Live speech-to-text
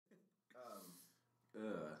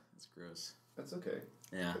That's gross. That's okay.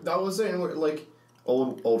 Yeah. I was saying, like,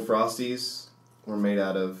 old Frosties were made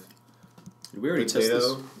out of Did we already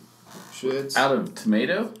potato shits. Out of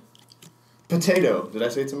tomato? Potato. Did I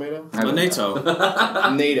say tomato?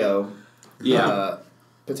 NATO. NATO. Yeah.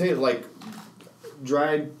 Potato, like,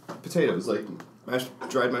 dried potatoes, like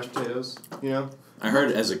dried mashed potatoes, you know? I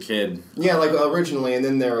heard as a kid. Yeah, like, originally, and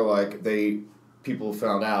then they were like, people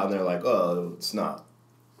found out, and they're like, oh, it's not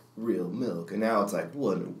real milk. And now it's like,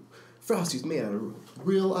 what? Frosty's made out of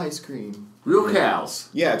real ice cream. Real cows.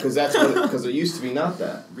 Yeah, because it used to be not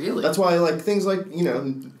that. Really? That's why, like, things like, you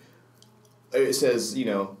know, it says, you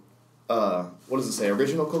know, what does it say?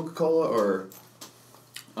 Original Coca-Cola or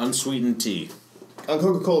Unsweetened tea. on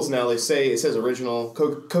Coca-Cola's now they say it says original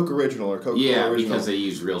Coke original or Coca-Cola original. Because they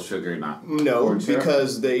use real sugar, not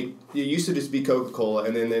because it used to just be Coca-Cola,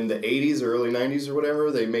 and then in the 80s or early 90s or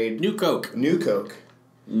whatever they made New Coke,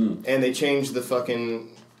 and they changed the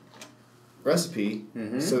fucking recipe.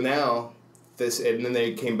 Mm-hmm. So now and then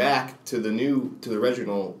they came back to the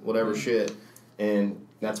original whatever shit, and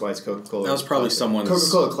that's why it's Coca-Cola. That was probably someone's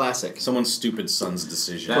Coca-Cola Classic. Someone's stupid son's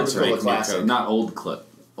decision. That's Coca-Cola right. Classic, not old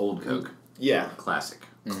Coke. Yeah, Classic.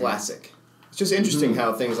 Classic. It's just interesting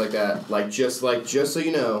how things like that, just so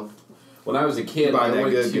you know. When I was a kid, I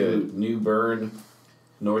went to good. New Bern,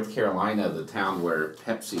 North Carolina, the town where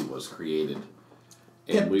Pepsi was created.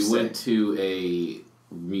 And we went to a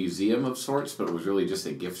museum of sorts, but it was really just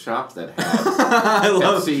a gift shop that had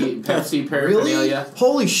Pepsi paraphernalia. Really?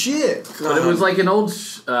 Holy shit! But it was like an old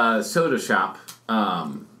soda shop.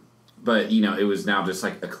 But, you know, it was now just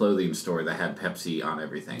like a clothing store that had Pepsi on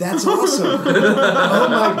everything. That's awesome. Oh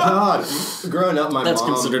my god. Growing up, That's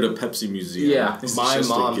mom... considered a Pepsi museum. Yeah. My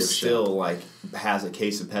mom still, has a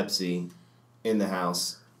case of Pepsi in the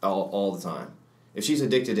house all the time. If she's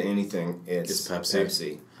addicted to anything, it's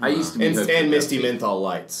Pepsi. I used to be and Misty Menthol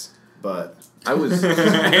Lights, but... I was...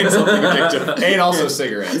 and something addictive. And also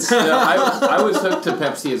cigarettes. No, I was hooked to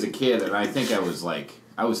Pepsi as a kid, and I think I was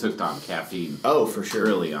hooked on caffeine. Oh, for sure.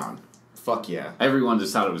 Early on. Fuck yeah. Everyone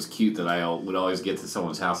just thought it was cute that I would always get to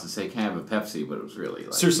someone's house and say, can I have a Pepsi? But it was really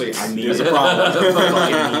like... Seriously, I need it. There's a problem.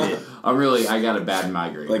 I need it. I got a bad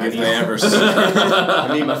migraine. Like if they ever...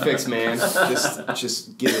 I need my fix, man.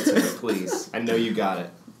 Just give it to me, please. I know you got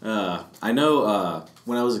it. I know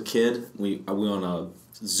when I was a kid, we went on a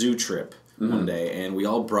zoo trip one day, and we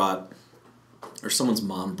all brought... Or someone's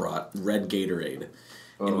mom brought red Gatorade.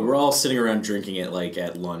 And we were all sitting around drinking it,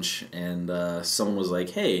 at lunch, and someone was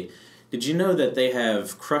like, hey... Did you know that they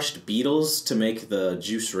have crushed beetles to make the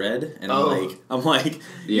juice red? And I'm like,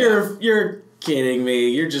 you're kidding me.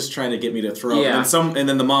 You're just trying to get me to throw up. Yeah. And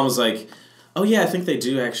then the mom was like, oh yeah, I think they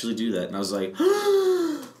do actually do that. And I was like,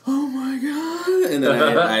 oh my god. And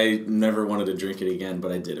then I never wanted to drink it again,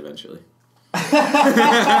 but I did eventually.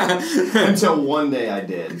 Until one day I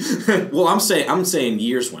did. Well, I'm saying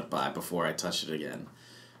years went by before I touched it again.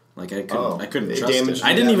 I couldn't trust it.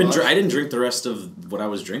 I didn't drink the rest of what I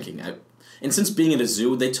was drinking. And since being at a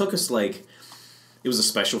zoo, they took us it was a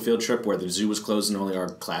special field trip where the zoo was closed and only our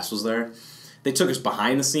class was there. They took us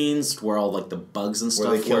behind the scenes where all the bugs and stuff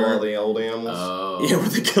were. Where they kill all the old animals. Oh. Yeah, where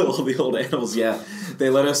they kill all the old animals. Yeah,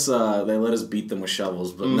 they let us beat them with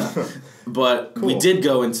shovels, but no. But cool. We did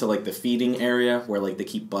go into the feeding area where they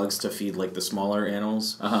keep bugs to feed the smaller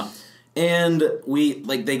animals. And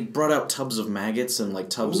they brought out tubs of maggots and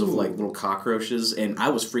tubs of little cockroaches, and I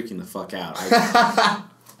was freaking the fuck out. I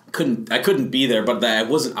couldn't be there, but I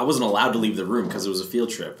wasn't allowed to leave the room because it was a field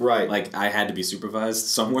trip. Right. I had to be supervised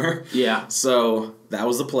somewhere. Yeah. So that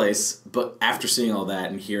was the place. But after seeing all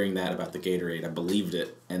that and hearing that about the Gatorade, I believed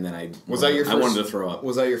it, and then I wanted to throw up.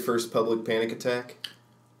 Was that your first public panic attack?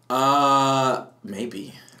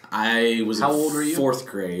 Maybe. I was how old were you? 4th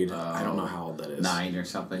grade. I don't know how old that is. 9 or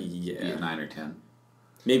something? Yeah. 9 or 10.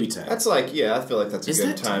 Maybe 10. That's I feel like that's a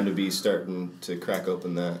good time to be starting to crack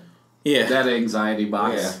open that. Yeah. That anxiety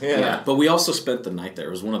box. Yeah. But we also spent the night there.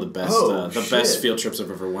 It was one of the best best field trips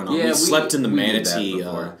I've ever went on. We slept in the manatee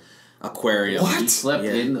aquarium. What? You slept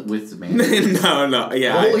in with the manatees? No.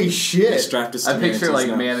 Yeah. Holy shit. Strapped us to I picture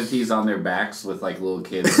manatees on their backs with little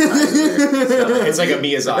kids. It's like a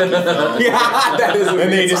Miyazaki film. Yeah, that is.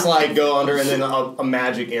 And they just go under, and then a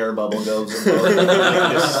magic air bubble goes,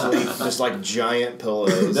 and just sleep, just giant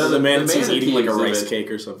pillows. No, the manatee's eating a rice cake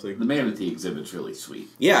or something. The manatee exhibit's really sweet.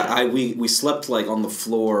 Yeah, we slept on the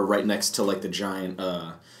floor right next to the giant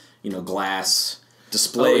glass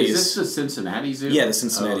displays. Oh, is this the Cincinnati Zoo? Yeah, the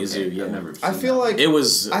Cincinnati Zoo. Yeah, I've never seen I feel like it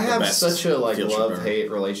was. I have such a love-hate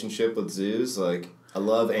relationship with zoos. I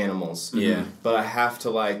love animals. Yeah, but I have to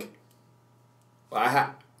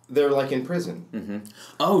they're like in prison. Mm-hmm.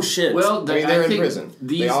 Oh shit! Well, they're in prison.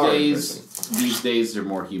 These days they're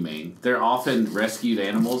more humane. They're often rescued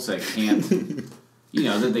animals that can't,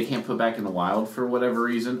 that they can't put back in the wild for whatever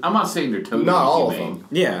reason. I'm not saying they're totally not all humane, of them.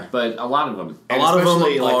 Yeah, but a lot of them. And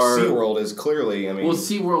especially like SeaWorld is clearly. I mean, well,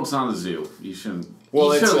 SeaWorld's not a zoo. You shouldn't.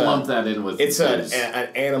 Well, you shouldn't lump that in with. It's an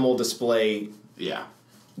animal display. Yeah.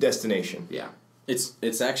 Destination. Yeah.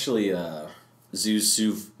 It's actually zoos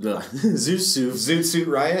Zoot Suit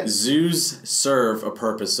Riot. Zoos serve a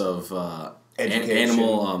purpose of education.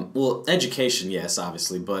 Animal education, yes,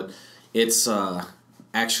 obviously, but it's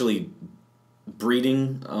actually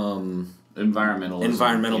breeding. Environmental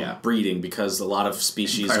breeding, because a lot of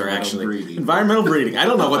species are actually breeding. Environmental breeding. I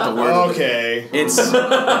don't know what the word. Okay. It's like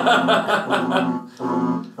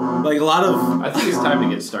a lot of. I think it's time to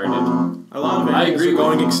get started. A lot of animals are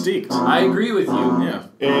going extinct. I agree with you. Yeah.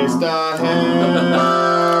 It's the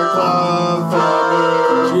hair club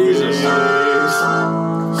for Jesus.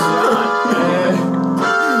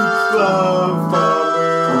 Club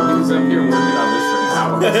for He's up here working on this for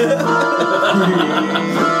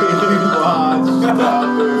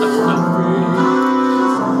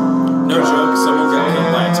No joke, someone got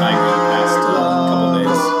killed by a tiger in the past couple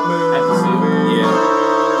days. At the zoo?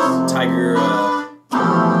 Yeah. Tiger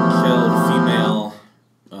killed female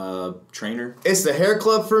trainer. It's the hair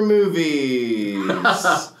club for movies.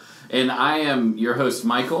 And I am your host,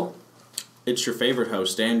 Michael. It's your favorite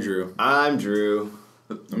host, Andrew. I'm Drew.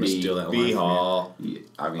 I'm going to steal that line. B-Hall. Yeah,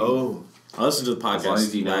 I mean, I listened to the as long as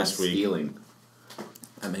podcast you know last week. stealing.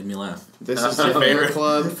 That made me laugh. This is the hair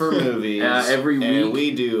club for movies. Every week. And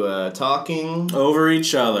we do talking Over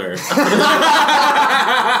each other.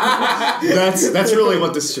 That's really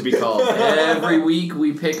what this should be called. Every week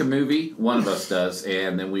we pick a movie, one of us does,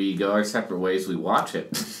 and then we go our separate ways, we watch it,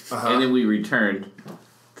 and then we return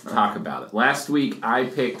to talk about it. Last week I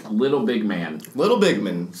picked Little Big Man. Little Big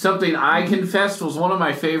Man. Something I confessed was one of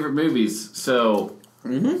my favorite movies, so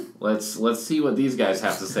let's see what these guys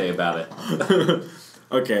have to say about it.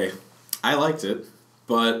 Okay, I liked it,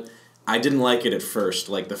 but I didn't like it at first.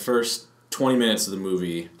 Like, the first 20 minutes of the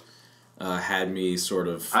movie had me sort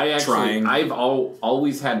of trying. I've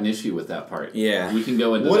always had an issue with that part. Yeah. We can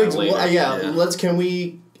go into that later.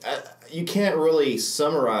 You can't really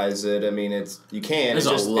summarize it. I mean, you can. There's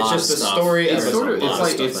it's a lot just of the stuff. story. It's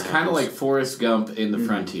kind of like Forrest Gump in the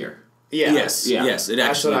frontier. Yeah. Yes, Yeah. yes, it That's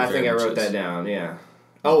actually what I think. I very wrote much that is. down. Yeah.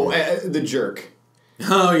 Oh, the jerk.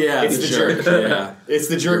 Oh, yeah, It's the jerk. Yeah. It's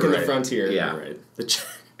the jerk You're in the right. frontier. Yeah. Right. The jerk.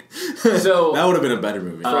 So that would have been a better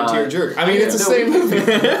movie. Frontier jerk. I mean, it's the same movie.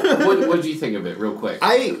 What did you think of it, real quick?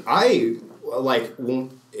 I like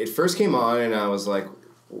when it first came on, and I was like,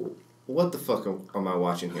 "What the fuck am I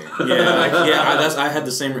watching here?" I had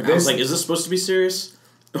the same. I was like, "Is this supposed to be serious,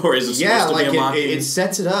 or is it supposed to be a mocking?" It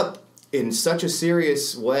sets it up in such a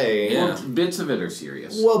serious way. Yeah. Well, bits of it are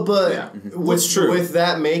serious. Well, but Yeah. with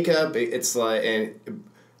that makeup, it's like, and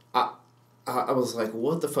I was like,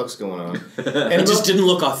 "What the fuck's going on?" And It just didn't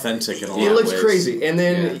look authentic at all. It looks crazy, and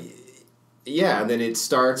then and then it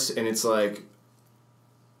starts, and it's like,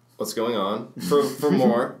 what's going on for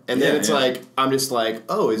more, and then it's like, I'm just like,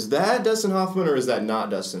 oh, is that Dustin Hoffman or is that not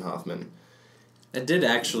Dustin Hoffman? It did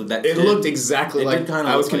actually. It looked exactly like.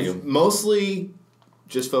 I was mostly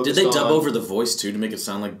just focused. Did they on, dub over the voice too to make it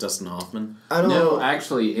sound like Dustin Hoffman? I don't know. No,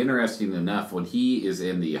 actually, interesting enough, when he is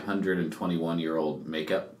in the 121-year-old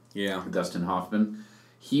makeup, Dustin Hoffman,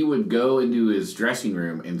 he would go into his dressing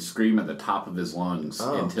room and scream at the top of his lungs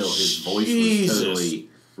until his voice was totally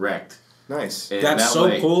wrecked. Nice. And That's that so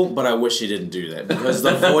way, cool, but I wish he didn't do that because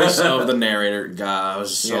the voice of the narrator, God,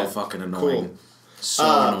 was so fucking annoying. Cool. So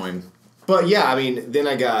annoying. But yeah, I mean, then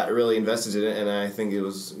I got really invested in it, and I think it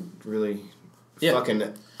was really fucking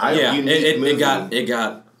unique movie. It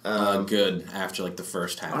got good after like the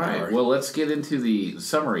first half hour. All right, well, let's get into the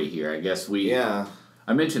summary here. I guess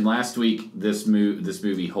I mentioned last week this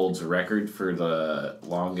movie holds a record for the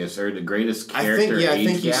longest or the greatest character age I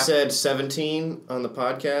think gap. you said 17 on the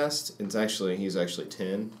podcast. He's actually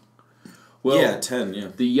 10. Well, 10, yeah.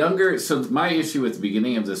 The younger... So my issue with the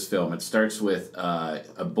beginning of this film, it starts with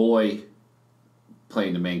a boy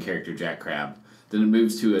playing the main character, Jack Crabbe. Then it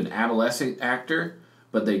moves to an adolescent actor,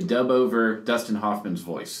 but they dub over Dustin Hoffman's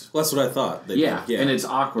voice. Well, that's what I thought. And it's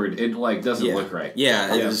awkward. It doesn't look right.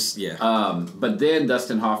 Yeah, it is. Yeah. But then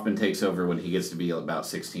Dustin Hoffman takes over when he gets to be about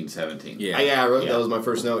 16, 17. Yeah. I wrote that was my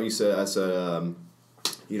first note. I said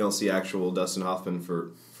you don't see actual Dustin Hoffman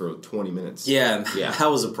for 20 minutes. Yeah,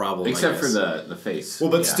 that was a problem. Except for the face.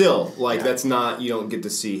 Well, but still, that's not, you don't get to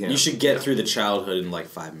see him. You should get through the childhood in like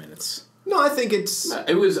 5 minutes. No, I think it's...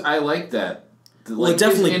 I like that. Well, it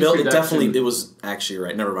definitely built. It was actually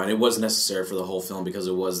right. Never mind. It was necessary for the whole film because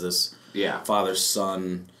it was this father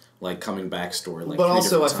son like coming back story. Like, but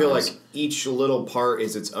also, I feel like each little part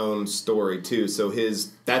is its own story too. So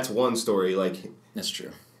that's one story. Like that's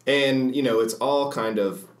true. And it's all kind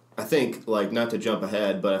of. I think like not to jump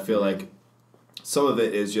ahead, but I feel like some of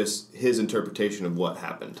it is just his interpretation of what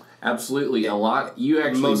happened. Absolutely, a lot. You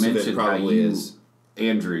actually Most mentioned of it probably is.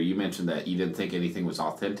 Andrew, you mentioned that you didn't think anything was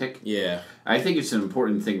authentic. Yeah. I think it's an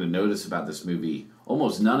important thing to notice about this movie.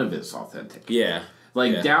 Almost none of it's authentic. Yeah.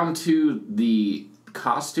 Like, down to the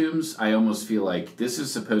costumes, I almost feel like this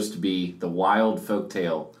is supposed to be the wild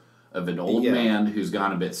folktale of an old man who's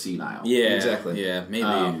gone a bit senile. Yeah. Exactly. Yeah,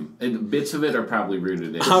 maybe. And bits of it are probably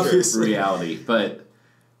rooted in reality. But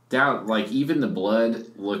down, like, even the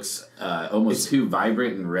blood looks almost too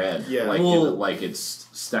vibrant and red. Yeah. Like it's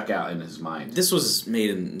stuck out in his mind. This was made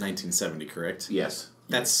in 1970, correct? Yes.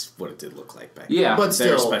 That's what it did look like back then. Yeah. But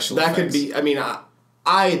still, special that effects. could be. I mean,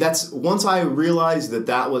 that's once I realized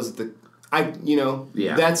that was the.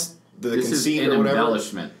 That's the this conceit is an or whatever.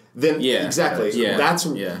 Embellishment. Then exactly. Yeah. That's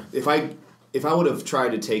yeah. If I would have tried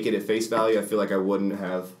to take it at face value, I feel like I wouldn't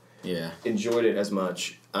have enjoyed it as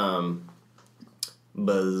much.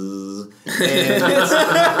 Buzz. And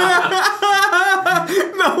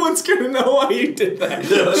No one's gonna know why you did that.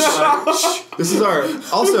 this is our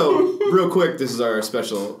real quick. This is our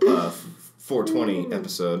special 420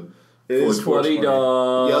 episode. It is 420.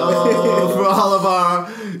 Yo, for all of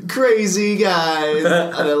our crazy guys.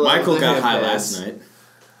 Michael got high last night.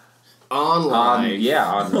 On live.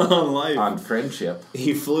 On live. On friendship.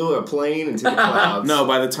 He flew a plane into the clouds. No,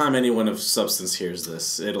 by the time anyone of substance hears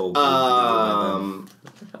this, it'll be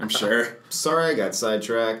I'm sure. Sorry I got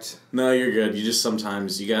sidetracked. No, you're good. You just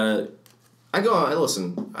sometimes you gotta. I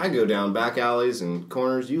go down back alleys and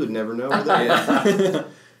corners. You would never know where they are.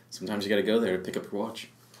 Sometimes you gotta go there to pick up your watch.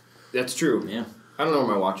 That's true. Yeah. I don't know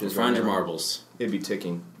where my watch is. Find your marbles. It'd be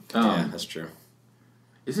ticking. Yeah, that's true.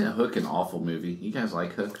 Isn't Hook an awful movie? You guys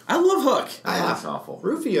like Hook? I love Hook. That's awful.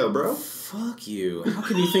 Rufio, bro. Fuck you. How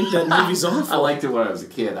can you think that movie's awful? I liked it when I was a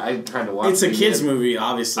kid. I tried to watch it. It's a kid's movie,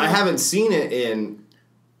 obviously. I haven't seen it in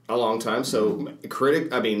a long time, so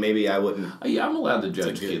maybe I wouldn't. Yeah, I'm allowed to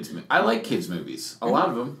judge kids. I like kids' movies. A lot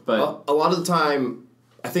of them, but A lot of the time,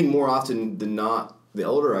 I think more often than not, the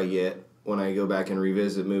older I get, when I go back and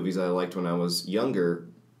revisit movies I liked when I was younger,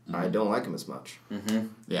 I don't like them as much. Mm-hmm.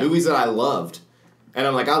 Yeah. Movies that I loved. And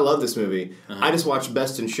I'm like, I love this movie. I just watched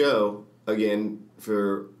Best in Show again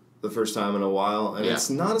for the first time in a while, and it's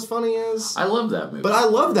not as funny as... I love that movie. But I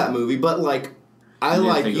love that movie, but like, I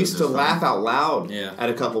used to laugh out loud Yeah. at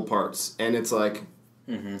a couple parts, and it's like,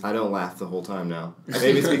 I don't laugh the whole time now.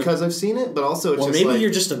 Maybe it's because I've seen it, but also it's just maybe like...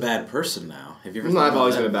 you're just a bad person now. Have you ever No, I've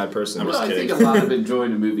always been a bad person. I think a lot of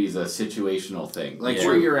enjoying a movie is a situational thing. Like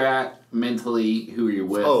where you're at mentally, who you're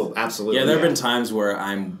with. Oh, absolutely. Yeah, there have been times where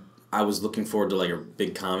I was looking forward to like a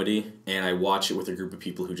big comedy, and I watch it with a group of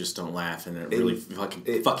people who just don't laugh, and it really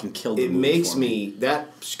fucking killed the movie. It makes me that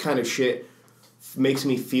kind of shit makes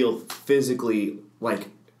me feel physically like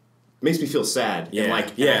makes me feel sad and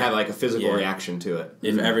like I have like a physical reaction to it.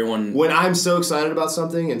 If everyone when I'm so excited about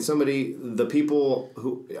something and the people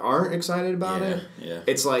who aren't excited about it,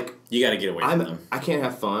 it's like you got to get away from them. I can't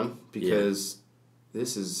have fun because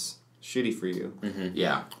this is shitty for you. Mm-hmm.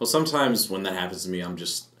 Yeah. Well, sometimes when that happens to me, I'm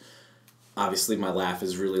just. Obviously, my laugh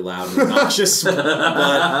is really loud and obnoxious,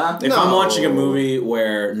 but if I'm watching a movie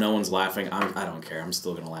where no one's laughing, I don't care. I'm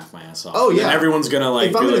still gonna laugh my ass off. Oh yeah, and everyone's gonna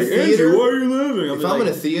like. If I'm in a theater, Andrew, why are you laughing? If I'm in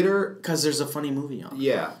a theater, because there's a funny movie on.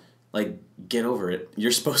 Yeah, like get over it.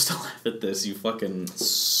 You're supposed to laugh at this. You fucking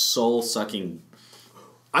soul sucking.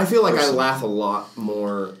 I feel like I laugh a lot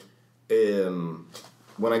more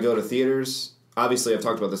when I go to theaters. Obviously, I've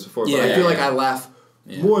talked about this before, but I feel like I laugh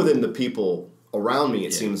more than the people around me.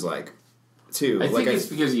 It seems like. Too. I think it's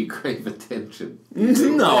because you crave attention.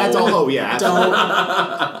 No. That's all. Oh, yeah.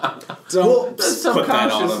 Don't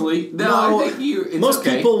subconsciously. No, I think you... Most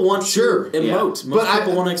people want to emote. Yeah. Most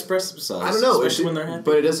people want to express themselves. I don't know. Especially when they're happy.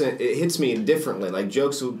 But it hits me differently. Like,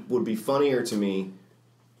 jokes would be funnier to me.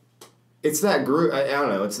 It's that group... I don't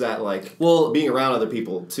know. It's that, like, being around other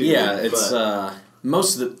people, too. Yeah, it's...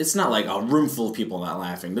 it's not like a room full of people not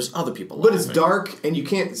laughing. There's other people laughing. But it's dark, and you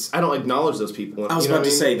can't... I don't acknowledge those people. I was about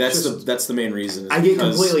to say, that's the main reason. I get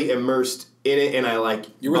completely immersed in it, and I, like,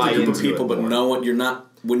 you're with a group of people, but no one... You're not...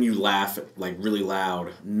 When you laugh, like, really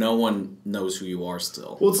loud, no one knows who you are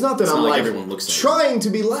still. Well, it's not that I'm, like everyone looks trying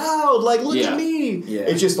to be loud, like, look at me! Yeah.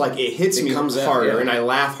 It's just, like, it hits me harder, and I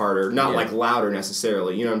laugh harder, not, like, louder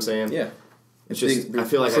necessarily. You know what I'm saying? Yeah. It's just... I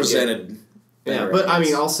feel like presented... Yeah, but, I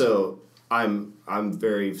mean, also, I'm I'm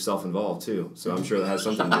very self-involved too, so I'm sure that has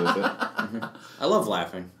something to do with it. I love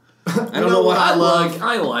laughing. I don't know what I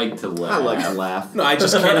like to laugh. I like to laugh. No, I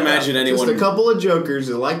just can't imagine anyone Just a couple of jokers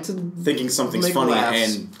who like to thinking something's make funny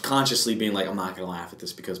laughs. and consciously being like, I'm not going to laugh at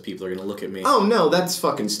this because people are going to look at me. Oh no, that's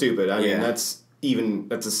fucking stupid. I mean, Yeah. that's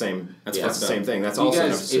the same. That's the same thing. That's You also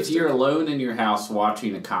guys, if you're alone in your house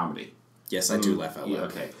watching a comedy, Yes, I do laugh out loud. yeah,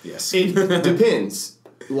 okay. Yes. It depends.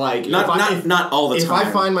 Like not all the time. If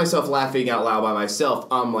I find myself laughing out loud by myself,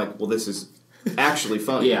 I'm like, well, this is actually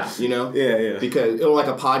funny. Yeah. You know? Yeah. Because, or like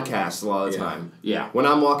a podcast a lot of the time. Yeah. When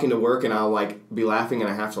I'm walking to work and I'll like be laughing and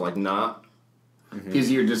I have to like not. Because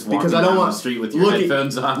you're just walking Because I don't down want the street with your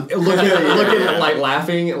headphones on. looking at like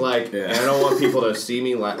laughing like Yeah. and I don't want people to see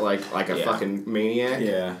me like a fucking maniac.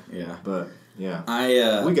 Yeah. But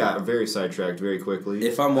yeah. We got very sidetracked very quickly.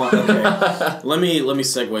 If I'm okay, let me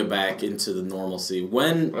segue back into the normalcy.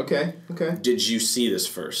 When Okay. did you see this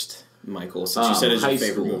first, Michael? Since you said it's your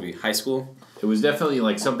favorite movie, high school. It was definitely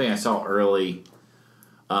like something I saw early,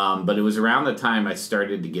 but it was around the time I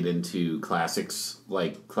started to get into classics,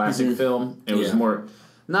 like classic film. It was more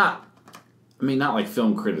not like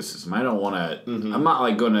film criticism. I don't want to. I'm not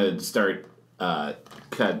like going to start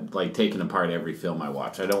taking apart every film I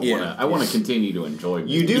watch. I don't want to. I want to continue to enjoy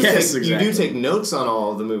movies. You do take notes on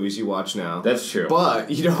all of the movies you watch now. That's true. But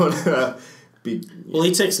you don't be. Well,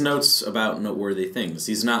 he takes notes about noteworthy things.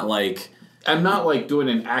 He's not like. I'm not like doing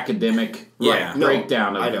an academic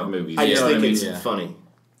breakdown of movies. I just think it's it's funny.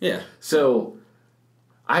 Yeah. So,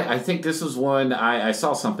 I think this was one I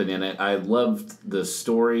saw something in it. I loved the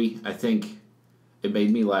story. I think it made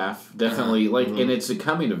me laugh. Definitely, and it's a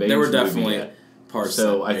coming of age. There were movie. definitely parts.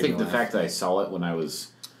 So that I made think me the laugh. fact that I saw it when I was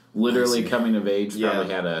literally coming of age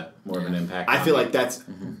probably had a more of an impact. I on feel me. like that's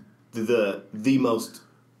the most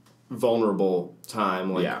vulnerable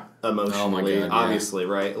time, like emotionally, Oh my God, yeah. obviously,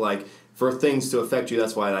 right? Like for things to affect you,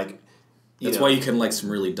 that's why That's why you can like some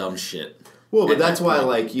really dumb shit. Well, but at that's that why, point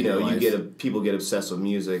like, you in know, your life. people get obsessed with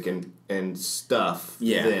music and stuff.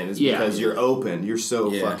 Yeah. Then is because you're open. You're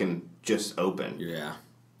so Yeah. fucking just open. Yeah.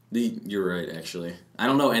 You're right, actually. I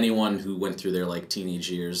don't know anyone who went through their like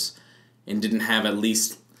teenage years and didn't have at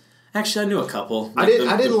least. Actually, I knew a couple. I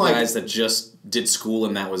didn't like guys that just did school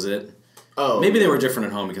and that was it. Oh, Maybe they were different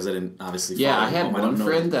at home because I didn't obviously. Yeah, follow I had home. one don't know.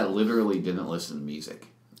 friend that literally didn't listen to music.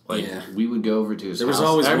 Like, we would go over to his There house. was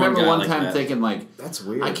always I one remember guy one like time that. thinking, like, that's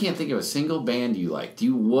weird. I can't think of a single band you like.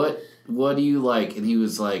 What do you like? And he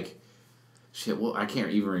was like, shit, well, I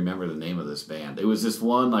can't even remember the name of this band. It was this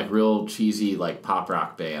one, like, real cheesy, like, pop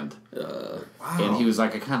rock band. Wow. And he was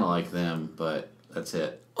like, I kind of like them, but that's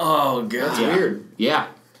it. Oh god, That's weird. Yeah.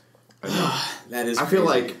 that is. I feel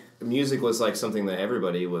crazy. like music was like something that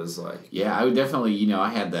everybody was like. Yeah, I would definitely, I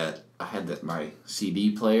had that my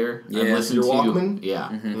CD player. Yeah, I listened your to Walkman? Yeah.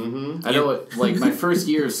 Mm-hmm. I know it, like my first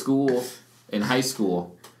year of school in high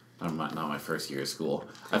school. Not my first year of school.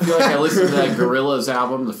 I feel like I listened to that Gorillaz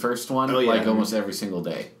album, the first one, like almost every single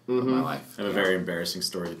day of my life. I have a very embarrassing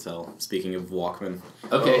story to tell. Speaking of Walkman,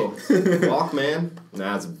 Okay. Oh, Walkman?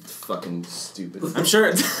 Nah, that's fucking stupid. I'm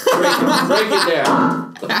sure. Break it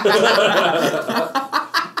down.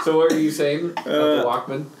 So what are you saying about the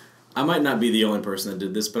Walkman? I might not be the only person that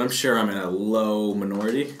did this, but I'm sure I'm in a low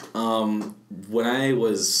minority. When I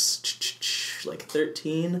was like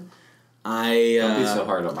 13, Don't be so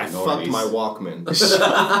hard on I minorities. fucked my Walkman.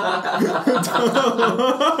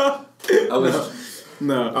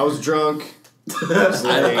 I was drunk. I was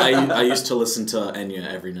late. I used to listen to Enya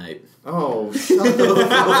every night. Oh, shut the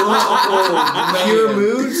fuck up. Pure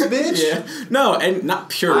moods, bitch? Yeah. No, and not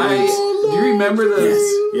pure Do moods. you remember those?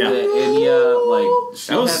 Yeah. The Enya, like,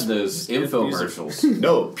 she That was had those music. infomercials.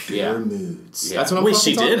 No, pure Yeah. moods. Yeah. That's what I'm Wait,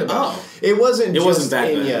 fucking she talking did? about. Oh. It wasn't It just wasn't that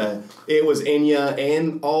Enya. bad. It was Enya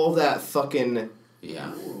and all that fucking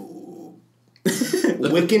Yeah.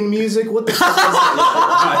 Wiccan music. What the fuck is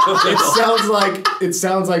that? It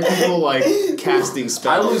sounds like people like casting I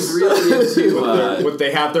spells. was really into, what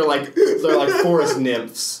they have, they're like forest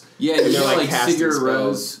nymphs. yeah, And you they're know, like like casting Sigur spells.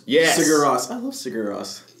 Rose. Yes. Sigur Rós. I love Sigur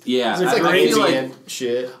Rós. Yeah, It's like I feel like ambient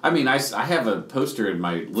shit. I mean, I have a poster in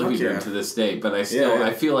my living room yeah. to this day, but I still Yeah.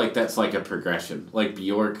 I feel like that's like a progression, like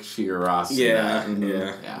Bjork, Sigur Rós. Yeah,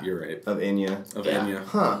 Yeah. You're right. Of Enya. Of Yeah. Enya.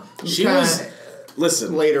 Huh. She Kinda was.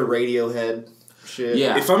 Listen, later Radiohead shit.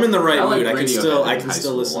 Yeah. if I'm in the right I like mood, I can Radiohead still in high still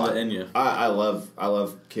school a listen to lot. Enya. I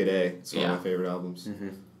love Kid A. It's one Yeah. of my favorite albums.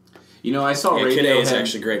 You know, I saw Yeah, Radiohead. Kid A is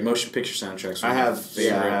actually great. Motion picture soundtracks. I have.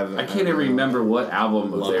 I can't even remember what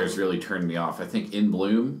album of Love theirs it. really turned me off. I think In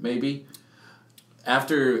Bloom, maybe.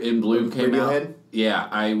 After In Bloom came Radiohead? out, yeah,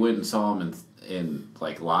 I went and saw them in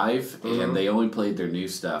like live, and they only played their new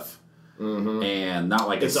stuff, and not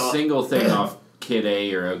like It's a all- single thing off. Kid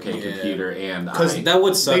A or OK Computer and because that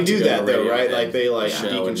would suck. They do that though, radio right? Like they like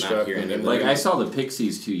show and not hear deconstruct. anything. like I saw the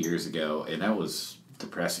Pixies 2 years ago, and that was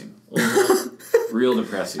depressing. Real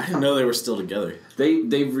depressing. I didn't know they were still together.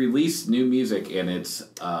 They've released new music, and it's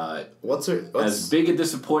what's as big a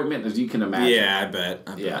disappointment as you can imagine. Yeah, I bet.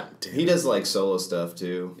 Yeah. Damn. he does like solo stuff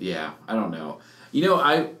too. Yeah, I don't know. You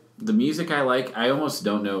know, the music I like, I almost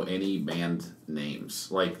don't know any band names,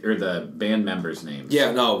 or the band members' names.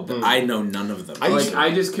 Yeah, no, I know none of them.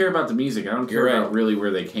 I just care about the music. I don't care about really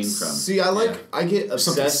where they came from. See, I get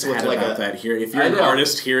obsessed with like about that here. If you're an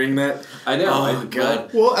artist hearing that, I know. Oh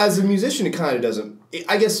god. Well, as a musician, it kind of doesn't.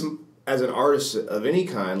 I guess as an artist of any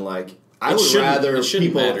kind, like I would rather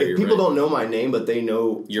people if people don't know my name, but they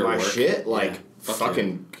know your my work. shit. Like Yeah.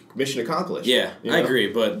 fucking mission accomplished. Yeah, you know? I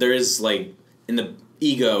agree, but there is like in the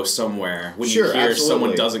ego somewhere when Sure, you hear absolutely.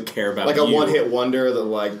 someone doesn't care about like you. a one-hit wonder that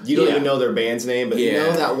like you don't even know their band's name, but you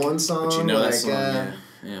know that one song. But you know like, that song.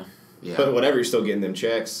 Yeah. But whatever, you're still getting them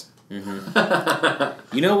checks.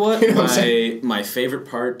 Mm-hmm. You know what? My favorite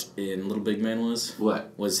part in Little Big Man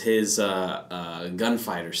was his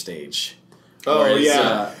gunfighter stage. Oh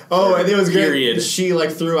yeah. And it was period. great. She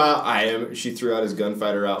like threw out She threw out his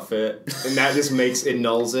gunfighter outfit, and that just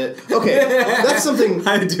nulls it. Okay, that's something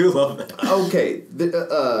I do love that. Okay,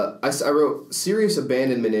 I wrote serious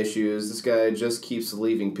abandonment issues. This guy just keeps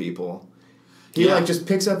leaving people. He just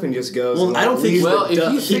picks up and just goes. Well, and, I don't think.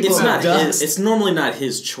 it's not his. It's normally not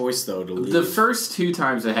his choice though to leave. The first 2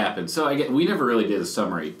 times it happened, so we never really did a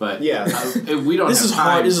summary, but yeah, we don't. This have is time.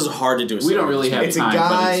 hard. This is hard to do. We don't really have it's time. A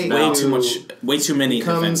guy but it's way too many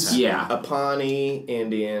events. Yeah, a Pawnee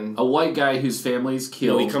Indian, a white guy whose family's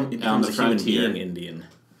killed on the frontier. Indian.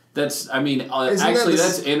 That's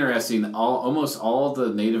that's interesting. Almost all the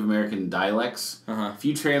Native American dialects, if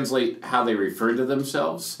you translate how they refer to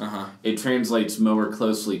themselves, it translates more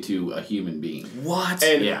closely to a human being. What?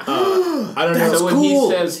 And, yeah. I don't know. So when he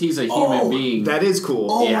says he's a human being, that is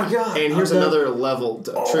cool. Oh my god! And here's another level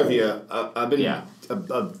trivia. I've been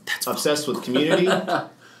obsessed with Community.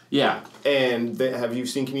 Yeah. And have you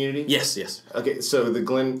seen Community? Yes. Okay, so the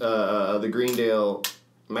Greendale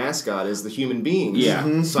mascot is the human beings. Yeah.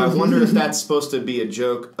 Mm-hmm. So I wonder if that's supposed to be a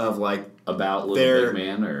joke of like about Little Big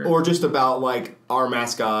Man or just about like our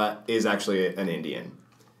mascot is actually an Indian.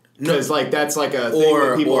 Because like that's like a thing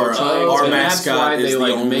that people are trying. Our to... mascot that's why is they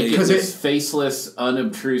like make it because this faceless,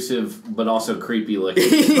 unobtrusive, but also creepy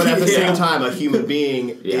looking. But at the same time, a human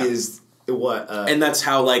being is what. And that's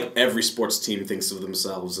how like every sports team thinks of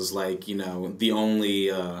themselves as like the only.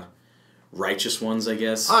 Righteous ones, I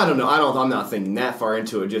guess. I don't know. I'm not thinking that far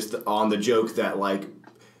into it. Just on the joke that like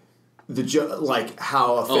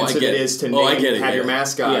how offensive it is to have your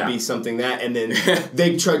mascot be something that, and then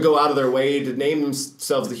they try to go out of their way to name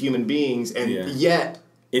themselves the human beings, and yet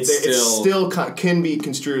it still can be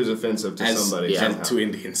construed as offensive to somebody, to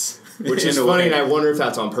Indians. Which is funny, and I wonder if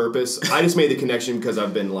that's on purpose. I just made the connection because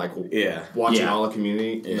I've been like watching all the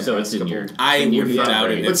Community. So it's in your. I wouldn't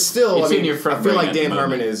doubt it, but still, it's in your front I feel like brain Dan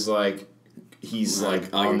Harmon is like. He's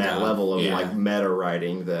like on that level of like meta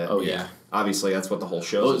writing that obviously that's what the whole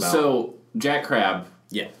show's about. So Jack Crab,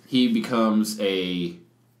 he becomes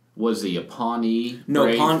was he a Pawnee? No,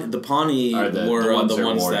 the Pawnee were the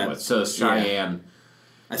ones that with. So Cheyenne.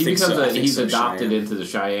 He's adopted into the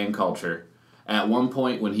Cheyenne culture. At one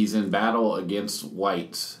point when he's in battle against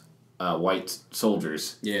white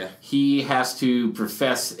soldiers, he has to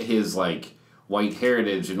profess his like white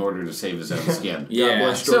heritage in order to save his own skin.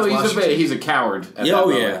 So he's a coward at that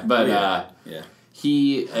moment. But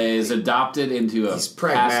he is adopted into a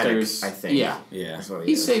pastor's... I think. Yeah.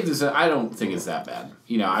 He saved his... I don't think it's that bad.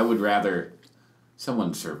 I would rather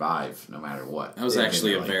someone survive no matter what. That was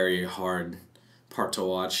actually a very hard part to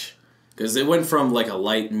watch. Because it went from like a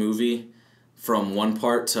light movie from one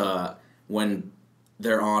part to when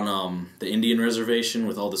they're on the Indian reservation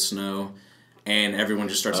with all the snow... And everyone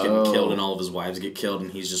just starts getting killed, and all of his wives get killed,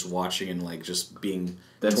 and he's just watching and like just being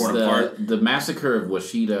torn apart. The massacre of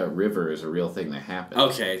Washita River is a real thing that happened.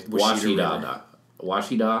 Okay, Washita.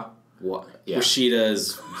 Washita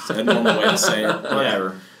is a normal way to say it.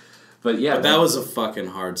 Whatever. But that was a fucking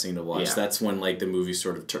hard scene to watch. Yeah. That's when like the movie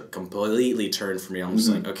sort of completely turned for me. I'm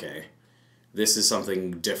just like, okay, this is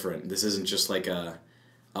something different. This isn't just like a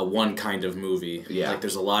one kind of movie. Yeah. Like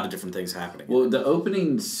there's a lot of different things happening. Well, the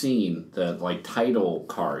opening scene, the like title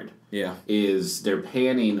card, is they're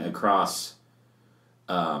panning across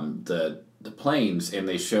the plains, and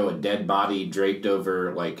they show a dead body draped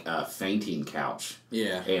over like a fainting couch.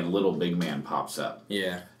 Yeah. And Little Big Man pops up.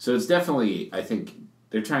 Yeah. So it's definitely, I think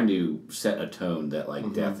they're trying to set a tone that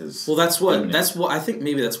like death is. Well, that's what I think.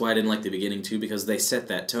 Maybe that's why I didn't like the beginning too, because they set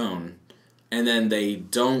that tone and then they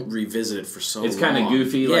don't revisit it for so long. It's kind of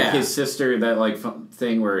goofy, like his sister, that like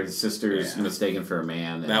thing where his sister is mistaken for a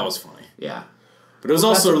man. That was funny. Yeah. But it was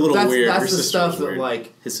also a little weird. That's the stuff that,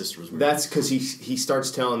 like... His sister was weird. That's because he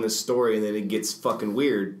starts telling this story, and then it gets fucking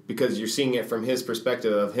weird, because you're seeing it from his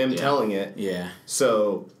perspective of him telling it. Yeah.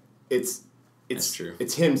 So, it's true.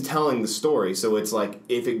 It's him telling the story, so it's like,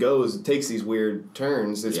 if it takes these weird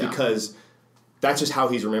turns, it's because that's just how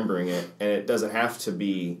he's remembering it, and it doesn't have to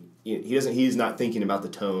be... He's not thinking about the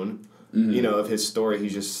tone. Of his story.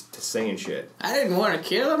 He's just saying shit. I didn't want to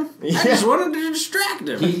kill him. I just wanted to distract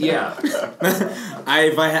him.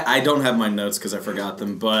 I don't have my notes because I forgot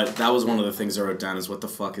them, but that was one of the things I wrote down is, what the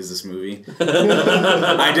fuck is this movie?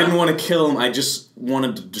 I didn't want to kill him. I just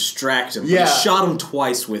wanted to distract him. Yeah. He shot him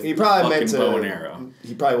twice with a fucking bow and arrow.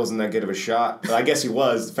 He probably wasn't that good of a shot. But I guess he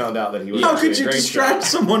was. Found out that he was. How could you distract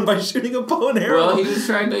someone by shooting a bow and arrow? Well, he was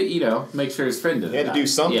trying to, make sure his friend didn't. He had to do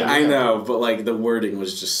something. Yeah. I know, but like the wording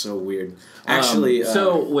was just so weird. Actually,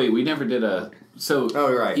 wait, we never did a. So,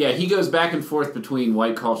 oh, right. Yeah, he goes back and forth between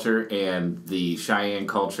white culture and the Cheyenne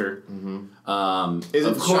culture. Mm-hmm. Is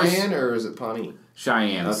it Cheyenne or is it Pawnee?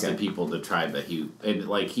 Cheyenne is the people, the tribe that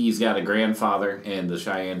he's got a grandfather in the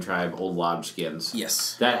Cheyenne tribe, Old Lodgeskins.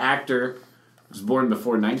 Yes. That actor was born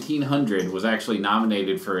before 1900, was actually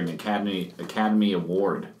nominated for an Academy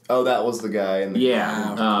Award. Oh, that was the guy in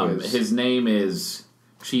the quiz. His name is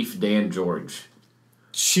Chief Dan George.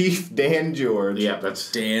 Chief Dan George. Yeah,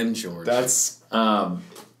 that's Dan George. That's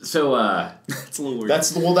that's a little weird.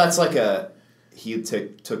 That's like a he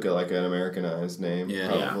took like an Americanized name.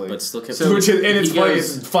 Yeah, but still kept. It's funny.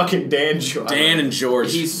 It's fucking Dan George. Dan and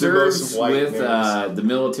George. He serves with the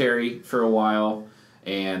military for a while,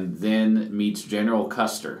 and then meets General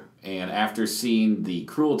Custer. And after seeing the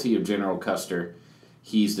cruelty of General Custer,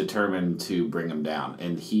 he's determined to bring him down.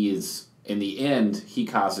 And in the end, he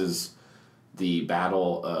causes the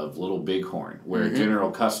Battle of Little Bighorn, where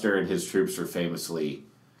General Custer and his troops were famously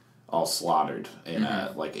all slaughtered in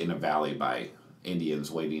a valley by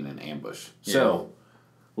Indians waiting in ambush. Yeah. So,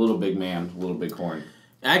 Little Big Man, Little Bighorn.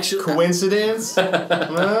 Actually, coincidence?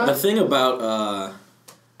 The thing about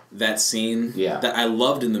that scene that I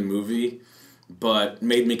loved in the movie, but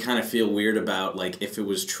made me kind of feel weird about, like, if it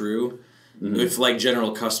was true. If, like,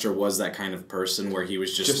 General Custer was that kind of person where he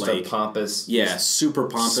was just like... a pompous... Yeah, super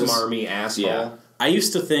pompous. Smarmy asshole. Yeah. I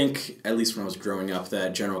used to think, at least when I was growing up,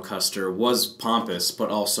 that General Custer was pompous, but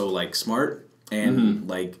also, like, smart and,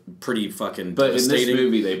 like, pretty fucking devastating. In this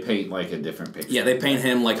movie, they paint, like, a different picture. Yeah, they paint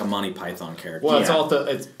him like a Monty Python character. Well, it's also,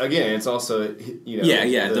 the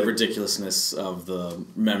ridiculousness of the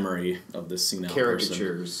memory of this senile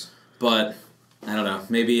caricatures. Person. But, I don't know,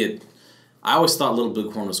 maybe I always thought Little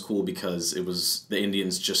Bighorn was cool because it was the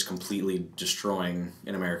Indians just completely destroying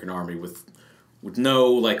an American army with no,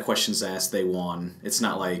 like, questions asked. They won. It's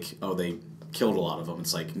not like, oh, they killed a lot of them.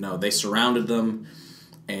 It's like, no, they surrounded them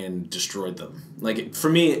and destroyed them. Like, for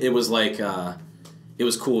me, it was like, it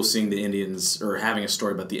was cool seeing the Indians, or having a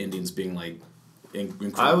story about the Indians being, like,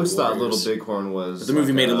 incredible I always thought warriors. Little Bighorn was... But the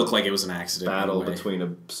movie made it look like it was an accident. Battle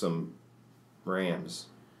between some rams.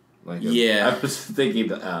 Like I was thinking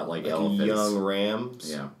like elephants. Young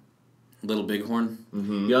rams. Yeah. Little Bighorn.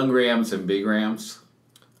 Mm-hmm. Young rams and big rams.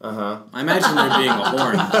 Uh-huh. I imagine there being a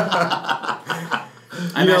horn.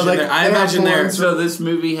 I imagine there. So this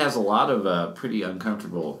movie has a lot of pretty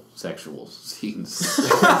uncomfortable sexual scenes.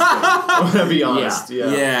 I'm gonna be honest.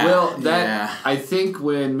 Yeah. Well, I think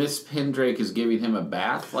when Miss Pendrake is giving him a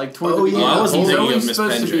bath, like toward the beginning, I wasn't he's thinking only of Miss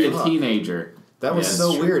supposed to be a Pendrake. teenager. That was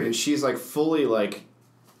so weird, and she's like fully like.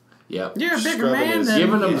 Yep. You're a bigger man than...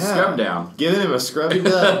 Giving him a scrub down. Giving him a scrubby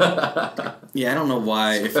dub. Yeah, I don't know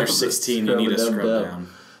why, if you're 16, you need a scrub down.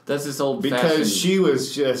 That's this old-fashioned... Because she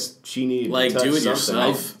was just... She needed like, to touch do it something.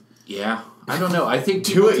 yourself. Yeah. I don't know. I think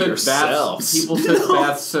do it yourself. People took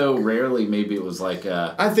baths so rarely, maybe it was like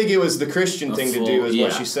I think it was the Christian thing to do, is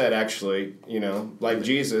what she said, actually. Like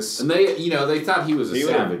Jesus. And they thought he was a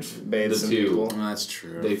savage. Bathed some people. Well, that's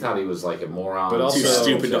true. They thought he was like a moron. But also too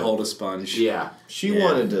stupid to hold a sponge. Yeah. She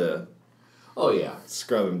wanted to... Oh, yeah.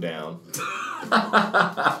 Scrub him down.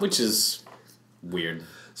 Which is weird.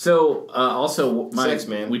 So, also, Sex,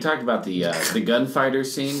 man. We talked about the gunfighter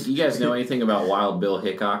scene. You guys know anything about Wild Bill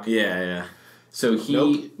Hickok? Yeah. So,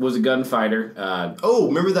 he was a gunfighter.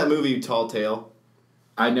 Remember that movie, Tall Tale?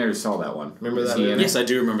 I never saw that one. Remember that movie? Yes, I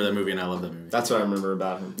do remember that movie, and I love that movie. That's what I remember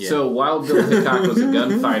about him. Yeah. So, Wild Bill Hickok was a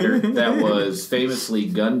gunfighter that was famously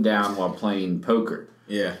gunned down while playing poker.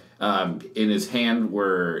 Yeah. In his hand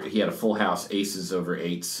he had a full house aces over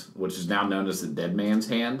eights, which is now known as the dead man's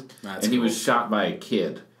hand. He was shot by a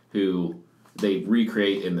kid who they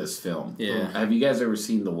recreate in this film. Yeah. Have you guys ever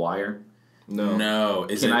seen The Wire? No. No.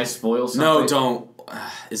 Can I spoil something? No, don't.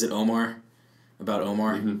 Is it Omar? About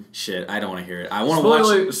Omar? Mm-hmm. Shit, I don't want to hear it. I want to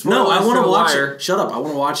watch it. No, I want to watch Wire. it. Shut up. I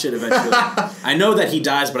want to watch it eventually. I know that he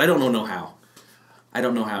dies, but I don't know how. I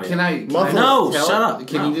don't know how. Can I? No, shut up.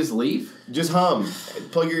 Can you just leave? Just hum.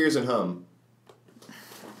 Plug your ears and hum.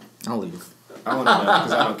 I'll leave. I want to know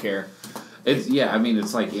because I don't care. It's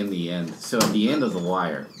it's like in the end. So at the end of The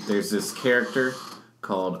Wire, there's this character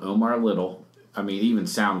called Omar Little. I mean, it even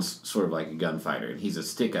sounds sort of like a gunfighter, and he's a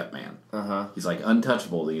stick-up man. He's like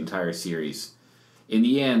untouchable the entire series. In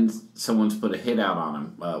the end, someone's put a hit out on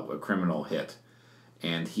him, a criminal hit,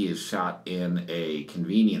 and he is shot in a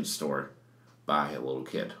convenience store by a little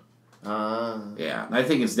kid. Yeah, I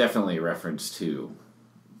think it's definitely a reference to,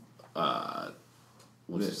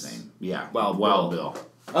 what's his name? Yeah, Wild Bill.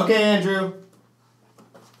 Okay, Andrew.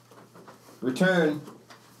 Return.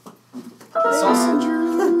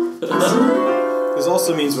 This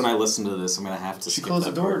also means when I listen to this, I'm going to have to skip close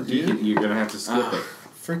that the door, part. dude. You're going to have to skip it.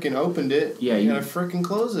 Freaking opened it. Yeah, you gotta freaking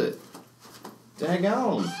close it.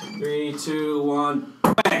 Daggone. 3, 2, 1,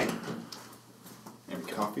 bang!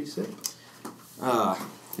 Coffee sip?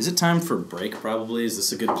 Is it time for break, probably? Is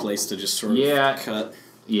this a good place to just sort of cut?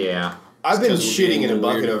 Yeah. I've been 'cause we're shitting being in a weird.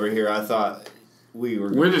 bucket over here. I thought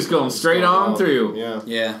we're just going straight on through. Yeah.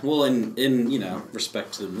 Yeah, well, in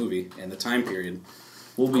respect to the movie and the time period.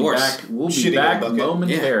 We'll be back. We'll be Shitting back in a bucket.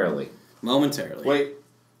 momentarily. Momentarily. Wait.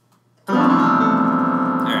 Alright.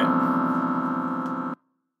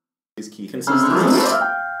 Is key. Consistency.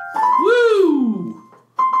 Woo!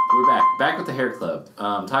 We're back. Back with the Hair Club.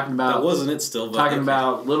 Talking about... That wasn't it still. But Talking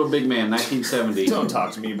about Little Big Man, 1970. Don't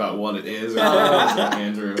talk to me about what it is,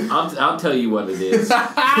 Andrew. I'll tell you what it is.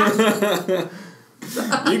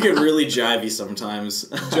 You get really jivey sometimes.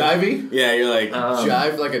 Jivey? Yeah, you're like...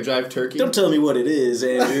 Jive like a jive turkey? Don't tell me what it is,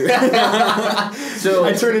 Andrew. So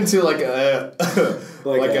I turn into like a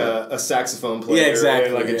a saxophone player. Yeah, exactly.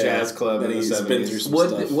 In like a jazz club in the 70s. Been through some What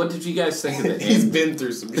stuff. What did you guys think of the end? He's been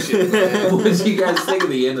through some shit, man. What did you guys think of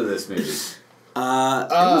the end of this movie? It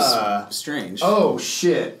was strange. Oh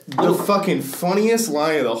shit. The fucking funniest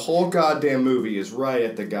line of the whole goddamn movie is right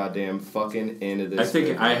at the goddamn fucking end of this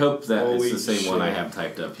movie. I hope that Holy it's the same one I shit. have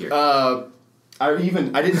typed up here. I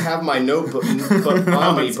didn't have my notebook on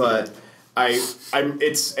me, but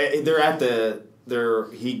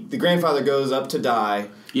the grandfather goes up to die.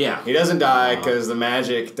 Yeah. He doesn't die because the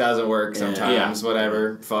magic doesn't work sometimes. Yeah.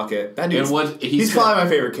 Whatever. Fuck it. That dude's he's probably my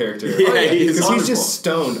favorite character. Yeah, because he's just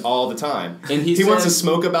stoned all the time. And he wants to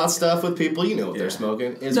smoke about stuff with people. You know what they're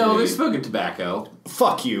smoking. They're smoking tobacco.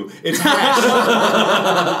 Fuck you. It's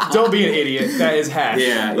hash. Don't be an idiot. That is hash.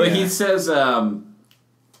 Yeah. But he says, what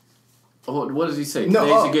does he say? No,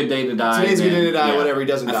 Today's a good day to die. Today's a good day to die. Yeah. Whatever. He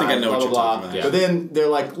doesn't die. I think I know blah, what you're blah, talking blah. about. Yeah. But then they're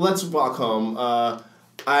like, let's walk home.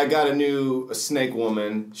 I got a new snake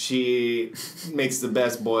woman. She makes the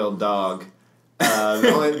best boiled dog.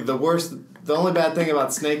 The only bad thing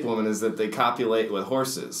about snake woman is that they copulate with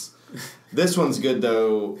horses. This one's good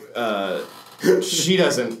though. She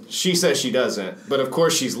doesn't. She says she doesn't, but of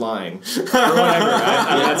course she's lying. Or whatever.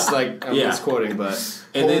 That's like I'm misquoting, but.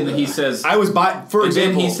 And then he says, "I was by." For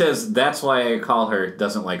example, then he says, "That's why I call her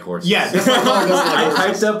doesn't like horses." Yeah, that's why I call her doesn't like horses. I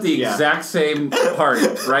typed up the exact same part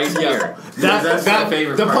right here. That's my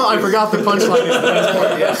favorite part. I forgot the punchline is the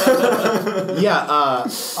best part. Yeah,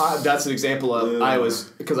 that's an example of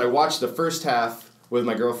because I watched the first half with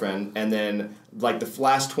my girlfriend, and then like the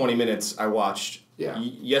last 20 minutes I watched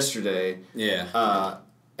yesterday. Yeah.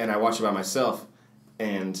 And I watched it by myself,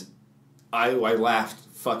 and I laughed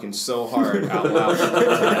fucking so hard out loud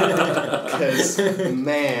because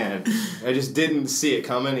man, I just didn't see it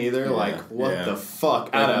coming either. What the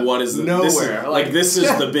fuck? Out of what is nowhere? This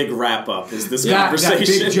is the big wrap up. Is this conversation? That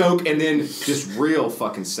big joke and then just real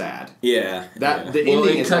fucking sad. Yeah. The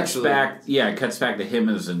ending it is cuts actually back. Yeah, it cuts back to him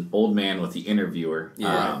as an old man with the interviewer.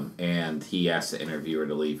 Yeah. And he asks the interviewer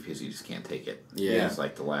to leave because he just can't take it. Yeah. It's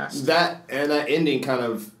like the last. that ending kind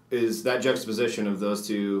of is that juxtaposition of those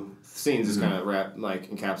two scenes is kind of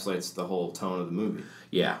encapsulates the whole tone of the movie.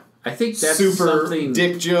 Yeah. I think that's super something...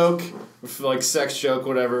 dick joke, like sex joke,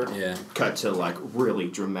 whatever. Yeah. Cut to like really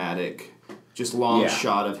dramatic, just long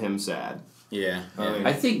shot of him sad. Yeah.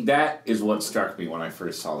 I think that is what struck me when I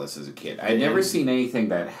first saw this as a kid. I'd never seen anything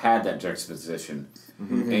that had that juxtaposition,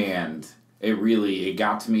 and it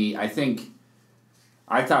got to me. I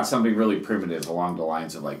thought something really primitive along the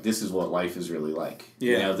lines of like, this is what life is really like.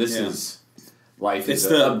 Yeah. This is life. It's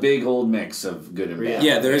is a big old mix of good and bad.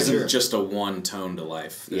 Yeah, there isn't just a one tone to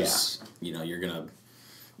life. You're gonna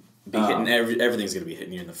be hitting everything's gonna be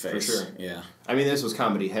hitting you in the face. For sure. Yeah. I mean, this was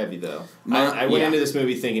comedy heavy though. I went into this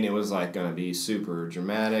movie thinking it was like gonna be super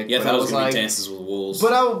dramatic. Yeah, I thought it was gonna be Dances with Wolves.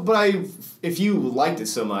 But if you liked it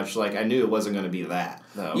so much, like I knew it wasn't gonna be that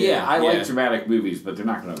though. Yeah, I like dramatic movies, but they're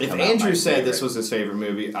not gonna. If Andrew said this was his favorite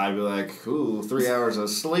movie, I'd be like, "Ooh, 3 hours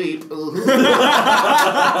of sleep."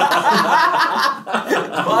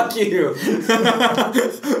 Fuck you.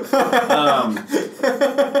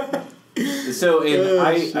 So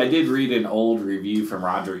I did read an old review from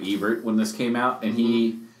Roger Ebert when this came out, and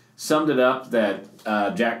he summed it up that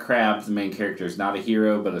Jack Crabbe, the main character, is not a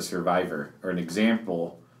hero but a survivor, or an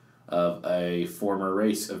example of a former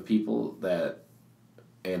race of people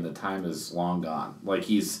and the time is long gone. Like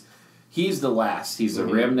he's the last. He's the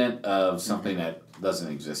remnant of something that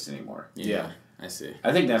doesn't exist anymore. Yeah. I see.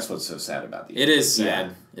 I think that's what's so sad about the. It is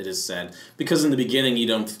sad. Yeah. It is sad because in the beginning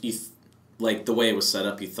like the way it was set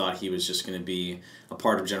up, you thought he was just going to be a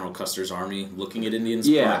part of General Custer's army looking at Indians.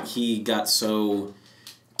 Yeah. But he got so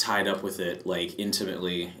tied up with it, like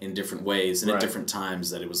intimately in different ways and at different times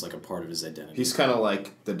that it was like a part of his identity. He's kind of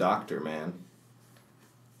like the Doctor, man.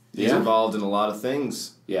 He's involved in a lot of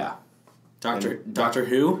things. Yeah. Doctor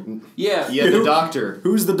Who? Yeah. Yeah, the Doctor.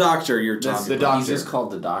 Who's the Doctor you're talking about? The about? Doctor. He's just called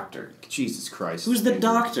the Doctor. Jesus Christ. Who's the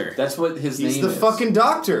Doctor? That's what his name is. He's the fucking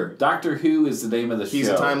Doctor. Doctor Who is the name of the show. He's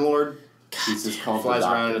a Time Lord. He's just called Flies the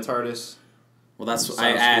Doctor. around in a TARDIS. Well, that's what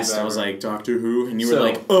I asked. I was like, Doctor Who? And you were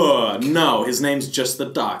like, no, his name's just the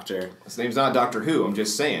Doctor. His name's not Doctor Who, I'm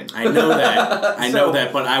just saying. I know that. I know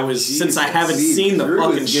that, but I was, since I haven't seen the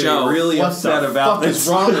fucking show. Really upset about this.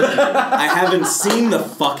 What's wrong with you? I haven't seen the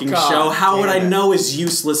fucking show. How would I know his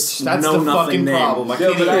useless, That's know the nothing fucking name? problem. I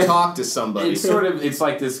can't even talk to somebody. It's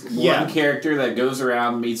like this one character that goes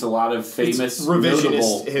around, meets a lot of famous,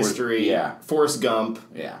 revisionist history. Yeah. Forrest Gump.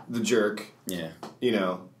 Yeah. The Jerk. Yeah. You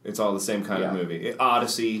know. It's all the same kind of movie.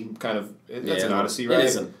 Odyssey, kind of. That's an Odyssey, right? It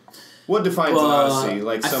isn't. What defines an Odyssey?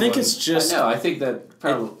 Like I think it's just. I think that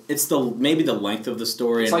probably it's maybe the length of the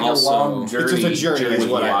story. It's and like also, a long journey. It's just a journey. With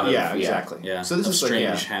What a lot of, exactly. Yeah. So this is strange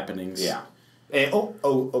like, happenings. Yeah. And,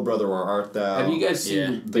 oh, brother, where art thou? Have you guys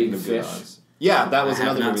seen Big Fish? Yeah, that was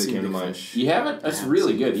another not movie that seen came to Big mind. Fish. You haven't? That's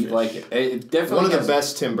really good. You'd like it. It definitely one of the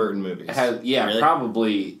best Tim Burton movies. Really?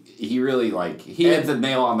 Probably. He really he hit the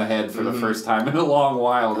nail on the head for the first time in a long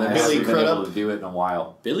while. That hasn't been able to do it in a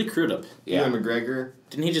while. Billy Crudup. Yeah. Ewan McGregor.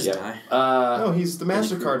 Didn't he just die? No, he's the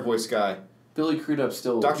MasterCard voice guy. Billy Crudup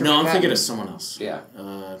still. Dr. No, Manhattan. I'm thinking of someone else. Yeah.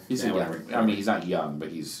 He's whatever. I mean, he's not young, but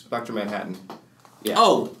he's Dr. Manhattan. Yeah.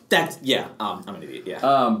 Oh, that's I'm an idiot.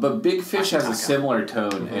 Yeah. But Big Fish has a similar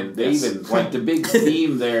tone, and they even the big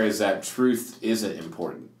theme there is that truth isn't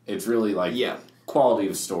important. It's really quality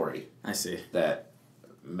of story. I see. That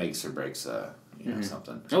makes or breaks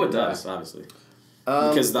something. Oh, it does, obviously.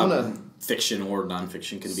 Because fiction or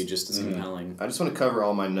nonfiction can be just as compelling. I just want to cover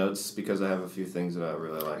all my notes because I have a few things that I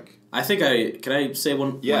really like. I think can I say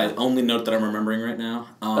one? Yeah. My only note that I'm remembering right now.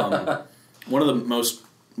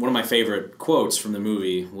 One of my favorite quotes from the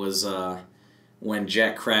movie was when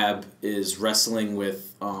Jack Crabbe is wrestling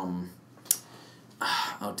with oh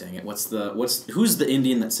dang it, who's the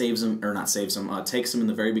Indian that saves him or not saves him, takes him in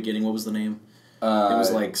the very beginning? What was the name? It was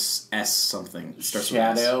like S something. Starts with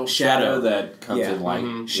S. Shadow that comes in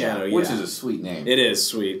light. Shadow, which is a sweet name. It is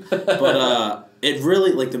sweet, but it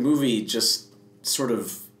really the movie just sort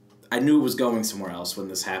of. I knew it was going somewhere else when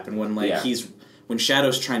this happened. When when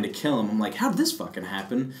Shadow's trying to kill him, I'm like, how did this fucking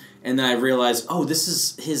happen? And then I realized, this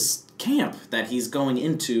is his camp that he's going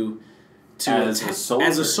into as a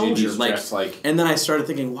soldier. And then I started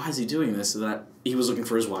thinking, why is he doing this? So that he was looking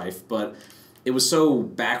for his wife, but it was so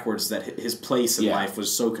backwards that his place in life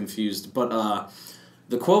was so confused. But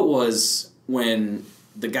the quote was when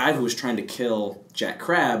the guy who was trying to kill Jack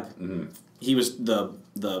Crabbe, he was the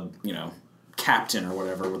captain or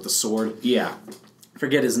whatever with the sword. Yeah.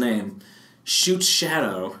 Forget his name. Shoots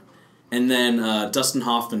Shadow, and then Dustin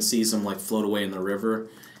Hoffman sees him float away in the river,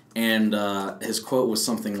 and his quote was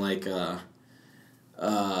something like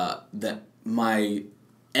that my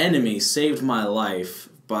enemy saved my life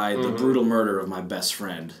by the brutal murder of my best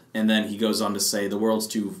friend. And then he goes on to say, the world's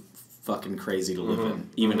too fucking crazy to live in,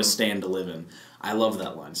 even to stand to live in. I love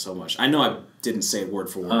that line so much. I know I didn't say it word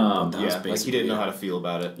for word, but that was basically he didn't know how to feel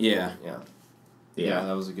about it. Yeah. Yeah,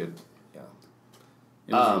 that was a good,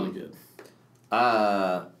 It was really good.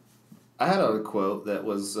 I had a quote that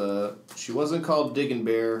was, she wasn't called Diggin'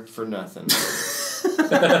 Bear for nothing.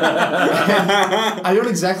 I don't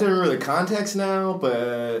exactly remember the context now,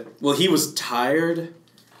 but... Well, he was tired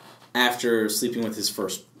after sleeping with his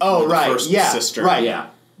first sister. Right, yeah.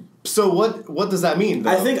 So what does that mean,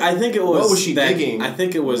 though? I think it was... What was she digging? I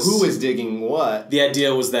think it was... Who was digging what? The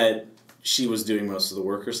idea was that she was doing most of the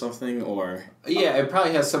work or something, or... Yeah, it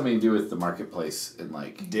probably has something to do with the marketplace and,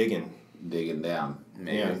 like... Digging down.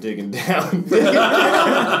 Maybe. Yeah, digging down.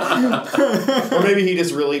 Or maybe he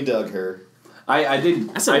just really dug her. I did...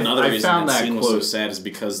 That's another reason found that that scene quote. was so sad, is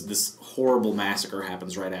because this horrible massacre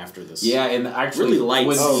happens right after this. Yeah, and actually, Really light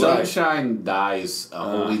when scene. Sunshine dies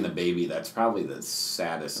holding the baby, that's probably the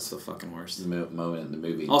saddest That's the fucking worst. moment in the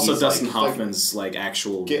movie. Also, He's Dustin like, Hoffman's like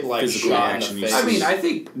actual Get, like, physical shot in reaction. the you face. I see. mean, I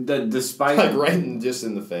think that despite Like right just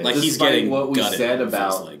in the face. Like, he's despite getting what we gutted, said it feels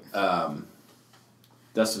about like.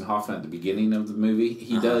 Dustin Hoffman at the beginning of the movie,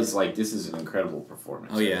 he does like this is an incredible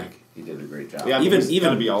performance. Oh, yeah. I think he did a great job. yeah, even- he's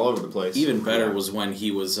gotta be all over the place. Even better Yeah. was when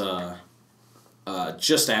he was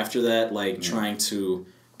just after that, like trying to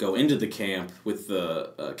go into the camp with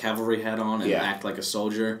the cavalry hat on and Yeah. act like a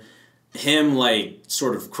soldier. Him like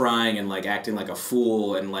sort of crying and like acting like a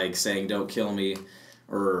fool and like saying "Don't kill me,"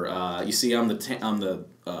 or you see I'm the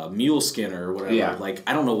mule skinner or whatever. Yeah. Like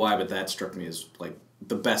I don't know why, but that struck me as like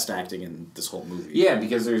the best acting in this whole movie. Yeah,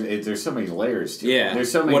 because there's so many layers to it. Yeah,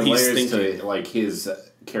 There's so many what he's layers thinking. to like his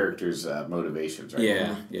character's motivations, right?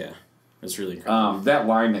 Yeah, yeah, it's really incredible. That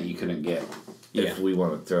line that you couldn't get, Yeah. if we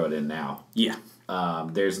want to throw it in now. Yeah.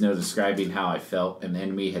 There's no describing how I felt. An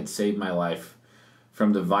enemy had saved my life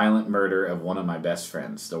from the violent murder of one of my best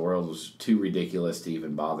friends. The world was too ridiculous to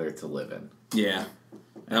even bother to live in. Yeah,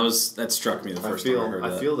 that struck me the first time I heard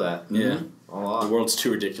that. I feel that. Yeah, A lot. the world's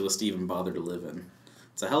too ridiculous to even bother to live in.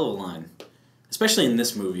 It's a hell of a line, especially in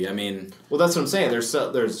this movie. I mean, Well, that's what I'm saying.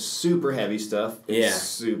 There's super heavy stuff. And Yeah.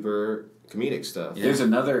 Super comedic stuff. Yeah. There's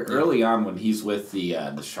another early on when he's with the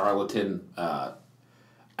charlatan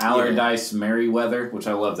Allardyce Merriweather, which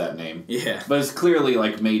I love that name. yeah, But it's clearly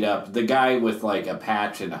like made up. The guy with like a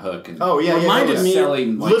patch and a hook and Oh yeah, Reminded yeah, me-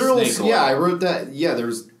 selling like, literal. snake oil. Yeah, I wrote that. Yeah,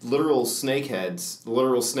 there's literal snake heads,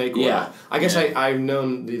 literal snake oil. Yeah. I guess Yeah. I've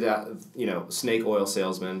known that snake oil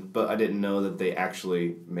salesman, but I didn't know that they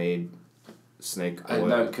actually made snake oil.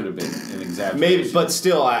 That could have been an exaggeration. Maybe, but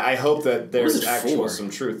still, I hope that there's was it actual for? some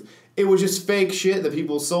truth. It was just fake shit that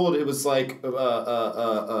people sold. It was like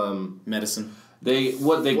medicine. They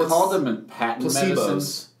What's- called them in patent placebos.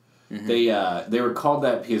 medicines. They were called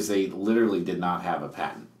that because they literally did not have a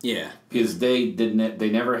patent. Yeah, Because they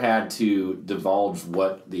never had to divulge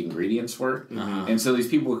what the ingredients were, and so these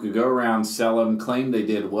people could go around, sell them, claim they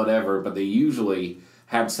did whatever, but they usually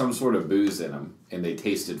had some sort of booze in them, and they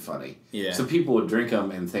tasted funny. Yeah. So people would drink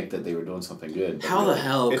them and think that they were doing something good. but how the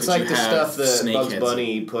hell? It's could like you the have stuff that snake Bugs heads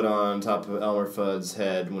Bunny put on top of Elmer Fudd's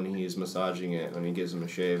head when he's massaging it, when he gives him a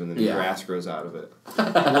shave, and then Yeah. grass grows out of it.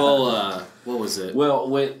 Well, what was it? Well,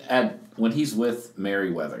 when he's with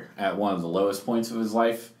Merriweather at one of the lowest points of his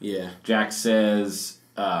life, Yeah, Jack says,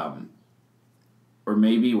 or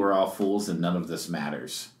maybe we're all fools and none of this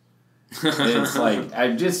matters. And it's like,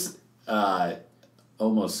 I'm just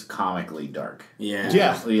almost comically dark. yeah,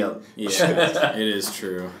 Yeah. Yeah. yeah. It is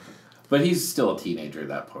true. But he's still a teenager at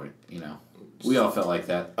that point, We all felt like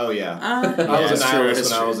that. Oh yeah, Yeah, I was it's an true, nihilist it's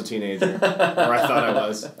when I true. was a teenager, or I thought I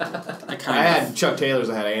was. I I kind had Chuck Taylors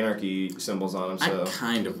that had anarchy symbols on them. So. I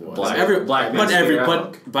kind of was. Black- black man's favorite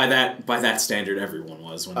but by that standard, everyone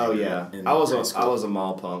was. When Oh they were yeah, in I was high school. I was a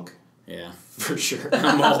mall punk Yeah, for sure.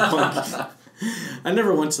 I'm all punk. I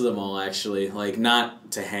never went to the mall actually, like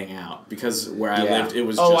not to hang out because where I lived it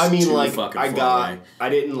was just too fucking far away. I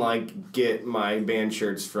didn't like get my band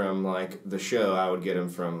shirts from like the show. I would get them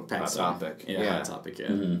from Pat Hot Stone. Topic. Yeah, Hot Topic. Yeah,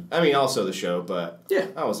 I mean also the show, but Yeah.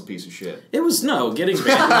 I was a piece of shit. it was getting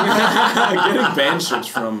getting band shirts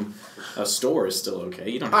from a store is still okay.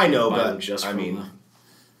 You don't. Have I to know, buy but them just I from mean,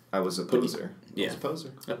 I was a poser. yeah. I was a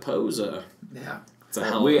poser. a poser. Yeah. It's a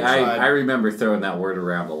hell of a I remember throwing that word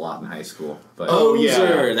around a lot in high school. But Oh, yeah.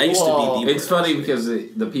 Poser. That used to be the it's word, funny actually. because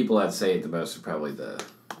the people that say it the most are probably the...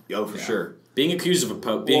 Oh, for sure. Being accused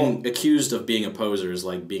of being a poser is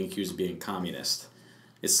like being accused of being a communist.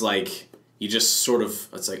 It's like you just sort of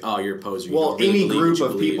it's like, oh, you're a poser. You Well, don't really any believe group what you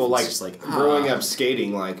of believe. people It's like just growing up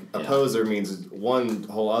skating, like a Yeah. poser means one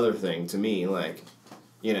whole other thing to me. Like,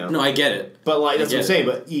 No, I get it. But like that's I what I'm get saying.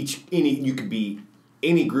 But you could be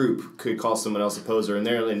any group could call someone else a poser, and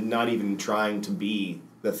they're not even trying to be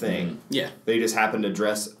the thing. Yeah. They just happen to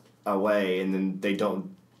dress away, and then they don't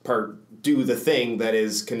do the thing that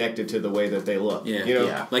is connected to the way that they look. Yeah. You know.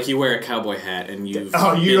 Yeah. Like you wear a cowboy hat and you've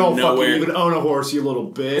Oh, you been don't nowhere. fucking even own a horse, you little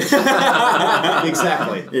bitch.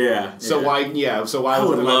 Exactly. Yeah. So yeah. why? Yeah. So why I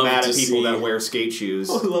would am I love mad to at people see- that wear skate shoes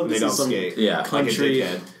I would love and to they see don't some skate? Yeah. Like a country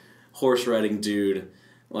dickhead. horse riding dude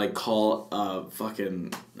like call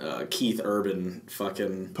fucking Keith Urban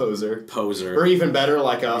fucking Poser. Or even better,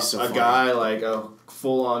 like a funny. guy, like a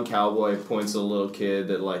full-on cowboy points at a little kid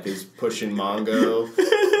that like is pushing Mongo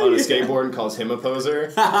on a skateboard and calls him a poser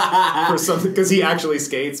for something because he actually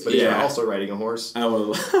skates, but he's also riding a horse. I would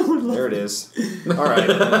love there it is. All right.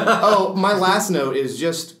 Oh, my last note is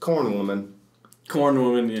just Corn Woman. Corn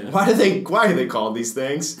Woman, yeah. Why do they call these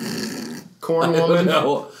things? Corn Woman?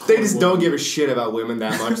 They just don't give a shit about women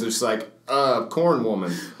that much. They're just like, Corn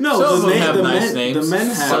Woman. No, the men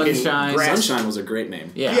have Sunshine. Sunshine was a great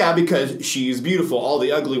name. Yeah, because she's beautiful. All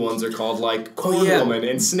the ugly ones are called like Corn Woman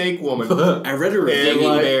and Snake Woman. I read a review.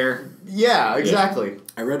 Bear. Yeah, exactly.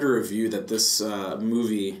 I read a review that this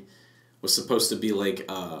movie was supposed to be like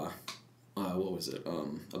what was it?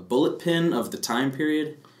 A bullet pin of the time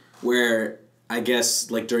period where I guess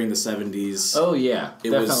like during the 70s. Oh yeah,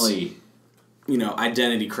 it definitely. Was, you know,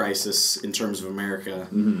 identity crisis in terms of America.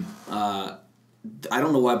 Mm-hmm. I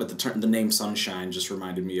don't know why, but the name Sunshine just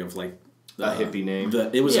reminded me of like a hippie name.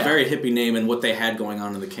 It was a very hippie name, and what they had going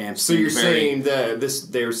on in the camps. So you're saying that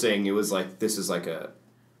they were saying it was like this is like a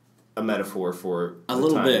metaphor for a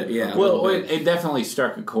little time. bit, yeah. Well, it definitely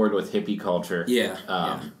struck a chord with hippie culture.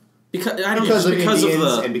 Yeah, because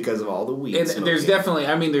because of all the weed. And there's definitely,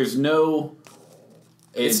 I mean, there's no.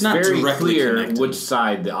 It's not very clear connected. Which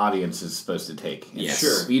side the audience is supposed to take. Yes.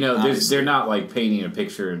 Sure. You know, they're not like painting a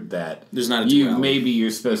picture that there's not a maybe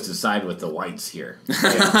you're supposed to side with the whites here.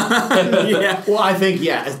 Yeah. Well, I think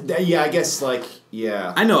I guess like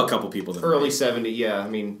I know a couple people that early 70s. Yeah, I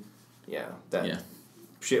mean,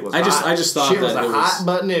 shit was. I just thought shit that was a hot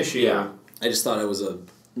button issue. Yeah. I just thought it was a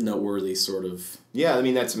noteworthy sort of. Yeah, I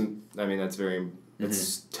mean that's very.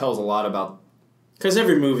 It tells a lot about. Because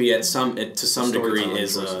every movie to some degree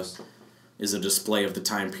is a display of the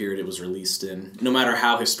time period it was released in. No matter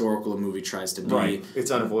how historical a movie tries to be, right.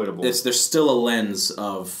 It's unavoidable. There's still a lens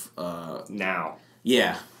of now.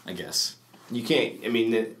 Yeah, I guess you can't. I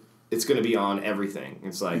mean, it's going to be on everything.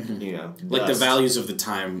 It's like you know, like the values of the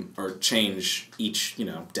time change each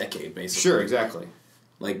decade basically. Sure, exactly.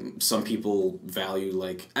 Like some people value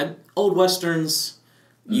like old westerns.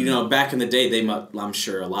 You know, back in the day, I'm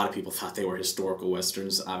sure a lot of people thought they were historical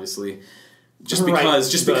westerns. Obviously, just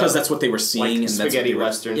because that's what they were seeing, like and spaghetti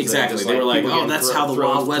westerns. Exactly, they were like, "Oh, that's how the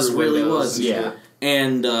Wild West really was." Yeah,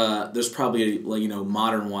 and there's probably like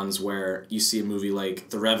modern ones where you see a movie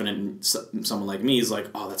like The Revenant, and someone like me is like,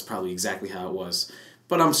 "Oh, that's probably exactly how it was."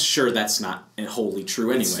 But I'm sure that's not wholly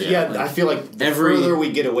true anyway. Yeah, like, I feel like the further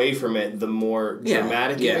we get away from it, the more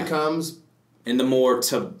dramatic it becomes, and the more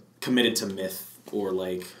committed to myth. Or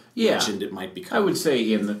like legend it might become. I would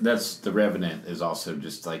say that's The Revenant is also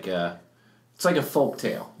just like it's like a folk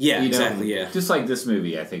tale. Yeah, exactly. Yeah, just like this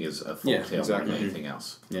movie, I think is a folk tale more than anything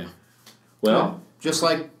else. Yeah. Well, just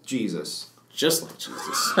like Jesus. Just like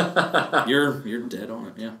Jesus. You're dead on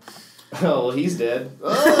it. Yeah. Oh, well, he's dead.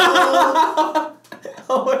 Oh.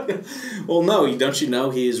 Well, no, don't you know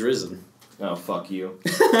he is risen? Oh, fuck you.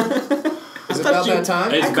 Is it about that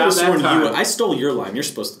time? It's about that time. I stole your line. You're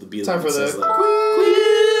supposed to be time for the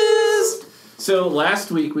quiz. So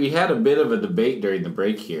last week we had a bit of a debate during the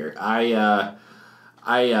break here. I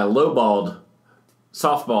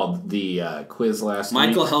softballed the quiz last week.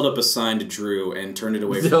 Michael held up a sign to Drew and turned it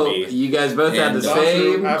away from me. You guys both had the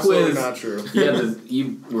same quiz. Absolutely not true.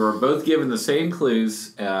 You were both given the same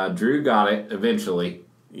clues. Drew got it eventually.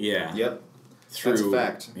 Yeah. Yep. That's a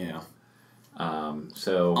fact. Yeah.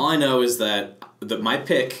 So all I know is that my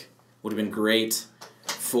pick would have been great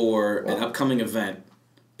for an upcoming event.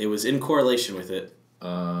 It was in correlation with it,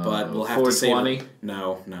 but we'll have to save it.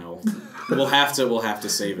 No. we'll have to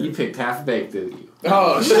save it. You picked Half Baked, didn't you?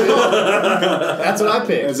 Oh shit! That's what I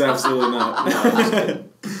picked. That's absolutely not. No,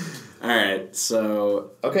 all right,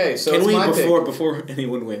 so okay, so can it's we my before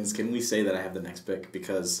anyone wins? Can we say that I have the next pick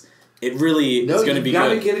because it really is going to be good. You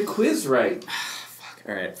gotta get a quiz right.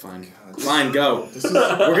 All right, fine. Fine, go.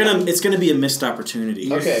 It's gonna be a missed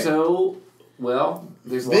opportunity. Okay. There's a lot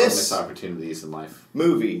of missed opportunities in life.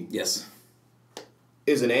 Movie. Yes.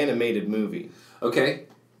 Is an animated movie. Okay.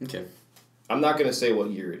 I'm not gonna say what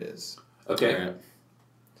year it is. Okay.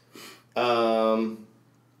 All right.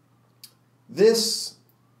 This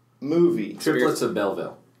movie. Triplets of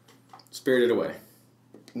Belleville. Spirited Away.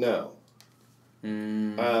 No.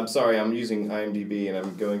 I'm sorry. I'm using IMDb and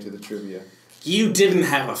I'm going to the trivia. You didn't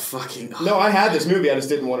have a fucking... No, I had this movie. I just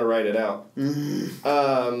didn't want to write it out. You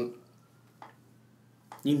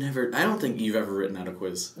never... I don't think you've ever written out a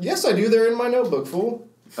quiz. Yes, I do. They're in my notebook, fool.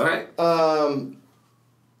 All right.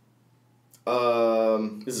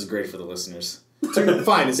 This is great for the listeners.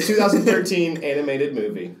 Fine. It's a 2013 animated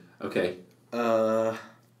movie. Okay.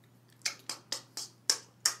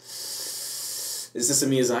 Is this a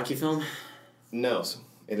Miyazaki film? No,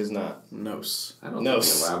 it is not. Nos. I don't think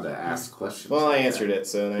you're allowed to ask questions. Well, I answered it,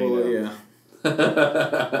 so there you go.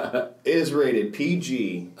 Yeah. It is rated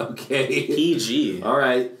PG. Okay. PG. All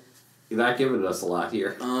right. You're not giving us a lot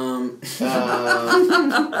here.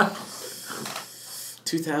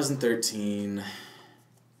 2013.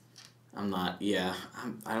 I'm not. Yeah,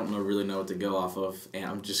 I don't really know what to go off of, and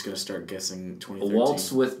I'm just gonna start guessing 2013.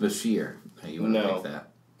 Waltz with Bashir. Hey, you want to pick that?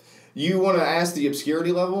 You want to ask the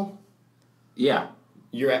obscurity level? Yeah.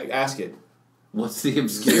 Ask it. What's the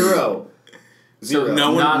obscurity? Zero. So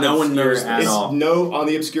no one knows at all. No, on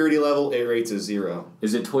the obscurity level, it rates a 0.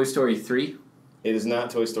 Is it Toy Story 3? It is not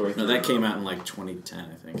Toy Story 3. No, that came out in like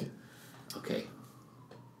 2010, I think. Okay.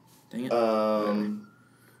 Dang it.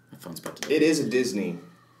 My phone's about to die. It is a Disney.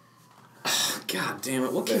 God damn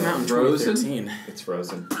it! What came out in Frozen? 2013? It's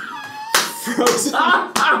Frozen. Frozen.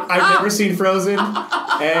 I've never seen Frozen,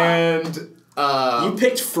 and you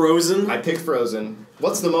picked Frozen. I picked Frozen.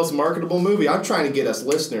 What's the most marketable movie? I'm trying to get us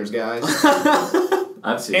listeners, guys.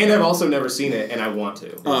 I've seen and it. I've also never seen it, and I want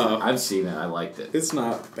to. I've seen it. I liked it. It's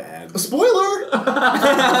not bad. Spoiler!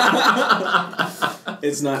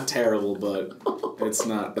 It's not terrible, but it's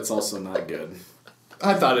not. It's also not good.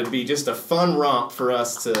 I thought it'd be just a fun romp for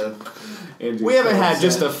us to... We haven't had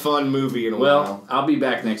just a fun movie in a while. Well, I'll be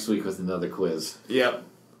back next week with another quiz. Yep.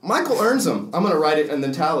 Michael earns them. I'm going to write it and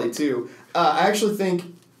then tally, too. I actually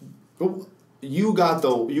think... You've got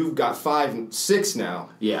 5, 6 now.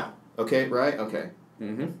 Yeah. Okay, right? Okay.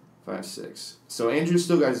 Mm-hmm. 5, 6. So Andrew's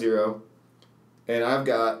still got 0. And I've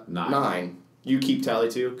got 9. You keep tally,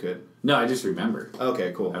 too? Good. No, I just remember.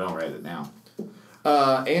 Okay, cool. I don't write it down.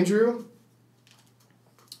 Andrew...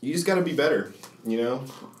 You just got to be better, you know?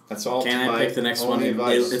 That's all. Can I pick the next one?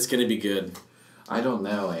 It's going to be good. I don't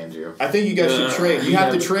know, Andrew. I think you guys should trade. You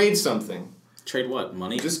have to trade something. Trade what?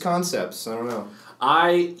 Money? Just concepts. I don't know.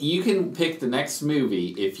 You can pick the next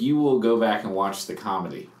movie if you will go back and watch the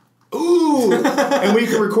comedy. Ooh! And we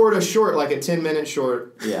can record a short, like a 10-minute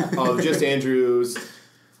short of just Andrew's...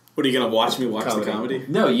 What, are you going to watch me watch the comedy?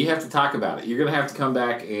 No, you have to talk about it. You're going to have to come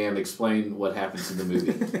back and explain what happens in the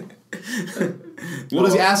movie. We'll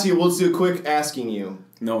just ask you. We'll do a quick asking you.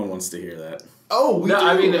 No one wants to hear that. Oh, we do.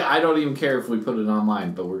 I mean, I don't even care if we put it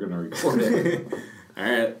online, but we're going to record it.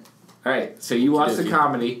 All right, so you watch the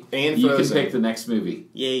comedy, and you Frozen. can pick the next movie.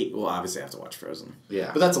 Yay. Well, obviously I have to watch Frozen.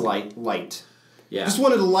 Yeah. But that's a light. Yeah. Just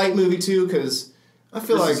wanted a light movie, too, because I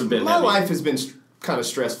feel This is a bit my heavy. life has been kind of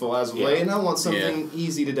stressful as of late, and I want something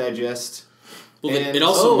easy to digest. Well, it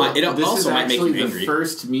also might make you the angry.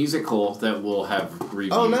 first musical that we'll have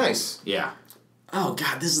reviewed. Oh, nice. Yeah. Oh,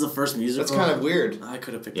 God, this is the first musical? That's kind of weird. I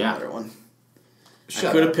could have picked a better one. Shut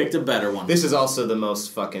I could have up. picked a better one. This is also the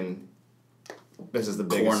most fucking... This is the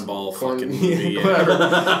biggest... Cornball fucking movie.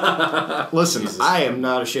 Whatever. Listen, Jesus. I am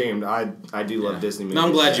not ashamed. I do love Disney movies. No,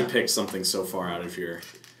 I'm glad you picked something so far out of your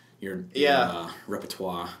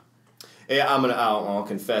repertoire. Yeah, I'll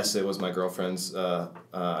confess it was my girlfriend's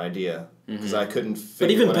idea because I couldn't figure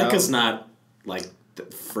But even one Becca's out. not like,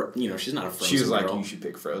 she's not a Frozen She was like, girl. you should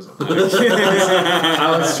pick Frozen.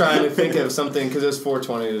 I was trying to think of something because it was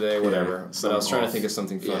 420 today, whatever. But I was trying to think of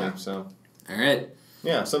something funny. Yeah. So All right.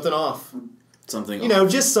 yeah, something off. Something.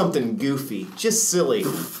 Just something goofy, just silly,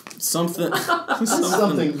 Something.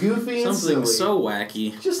 something goofy and Something silly, so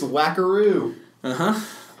wacky. just wackaroo. Uh-huh.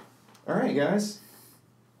 All right, guys.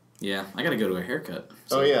 Yeah, I gotta go to a haircut.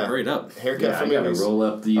 So Oh, yeah. hurry it up. Haircut for I gotta movies. roll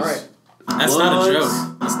up these. All right. That's not a joke.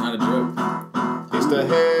 That's not a joke. It's the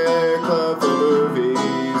Hair Club for Movies.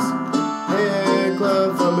 Hair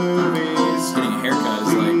Club for Movies. Getting a haircut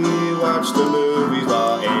is like, We watch the movies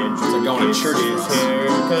while Andrew It's like going to gets church for his us.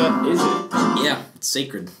 haircut. Is it? yeah, it's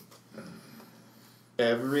sacred.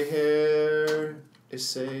 Every hair is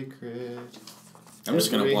sacred. I'm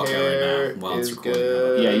just gonna walk out right now while it's recording.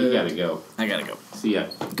 Good. Yeah, you gotta go. I gotta go. See ya.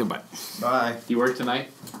 Goodbye. Bye. Do you work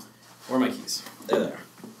tonight? Where are my keys? There.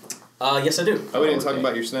 Yes, I do. Oh, we didn't talk okay.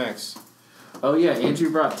 about your snacks. Oh yeah,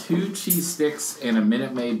 Andrew brought 2 cheese sticks and a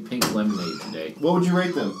Minute Maid pink lemonade today. What would you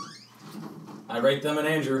rate them? I rate them an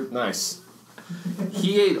Andrew. Nice.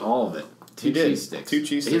 He ate all of it. 2 He did. cheese sticks. 2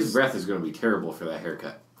 cheese sticks. His breath is going to be terrible for that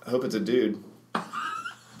haircut. I hope it's a dude.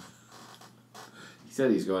 He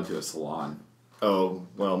said he's going to a salon. Oh,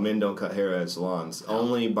 well, men don't cut hair at salons.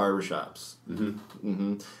 Only barbershops.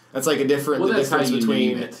 Mm-hmm. That's like the difference how you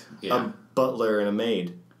between name it. Yeah. a butler and a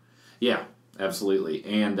maid. Yeah, absolutely.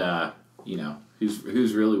 And,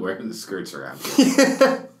 who's really wearing the skirts around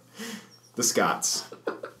here? The Scots.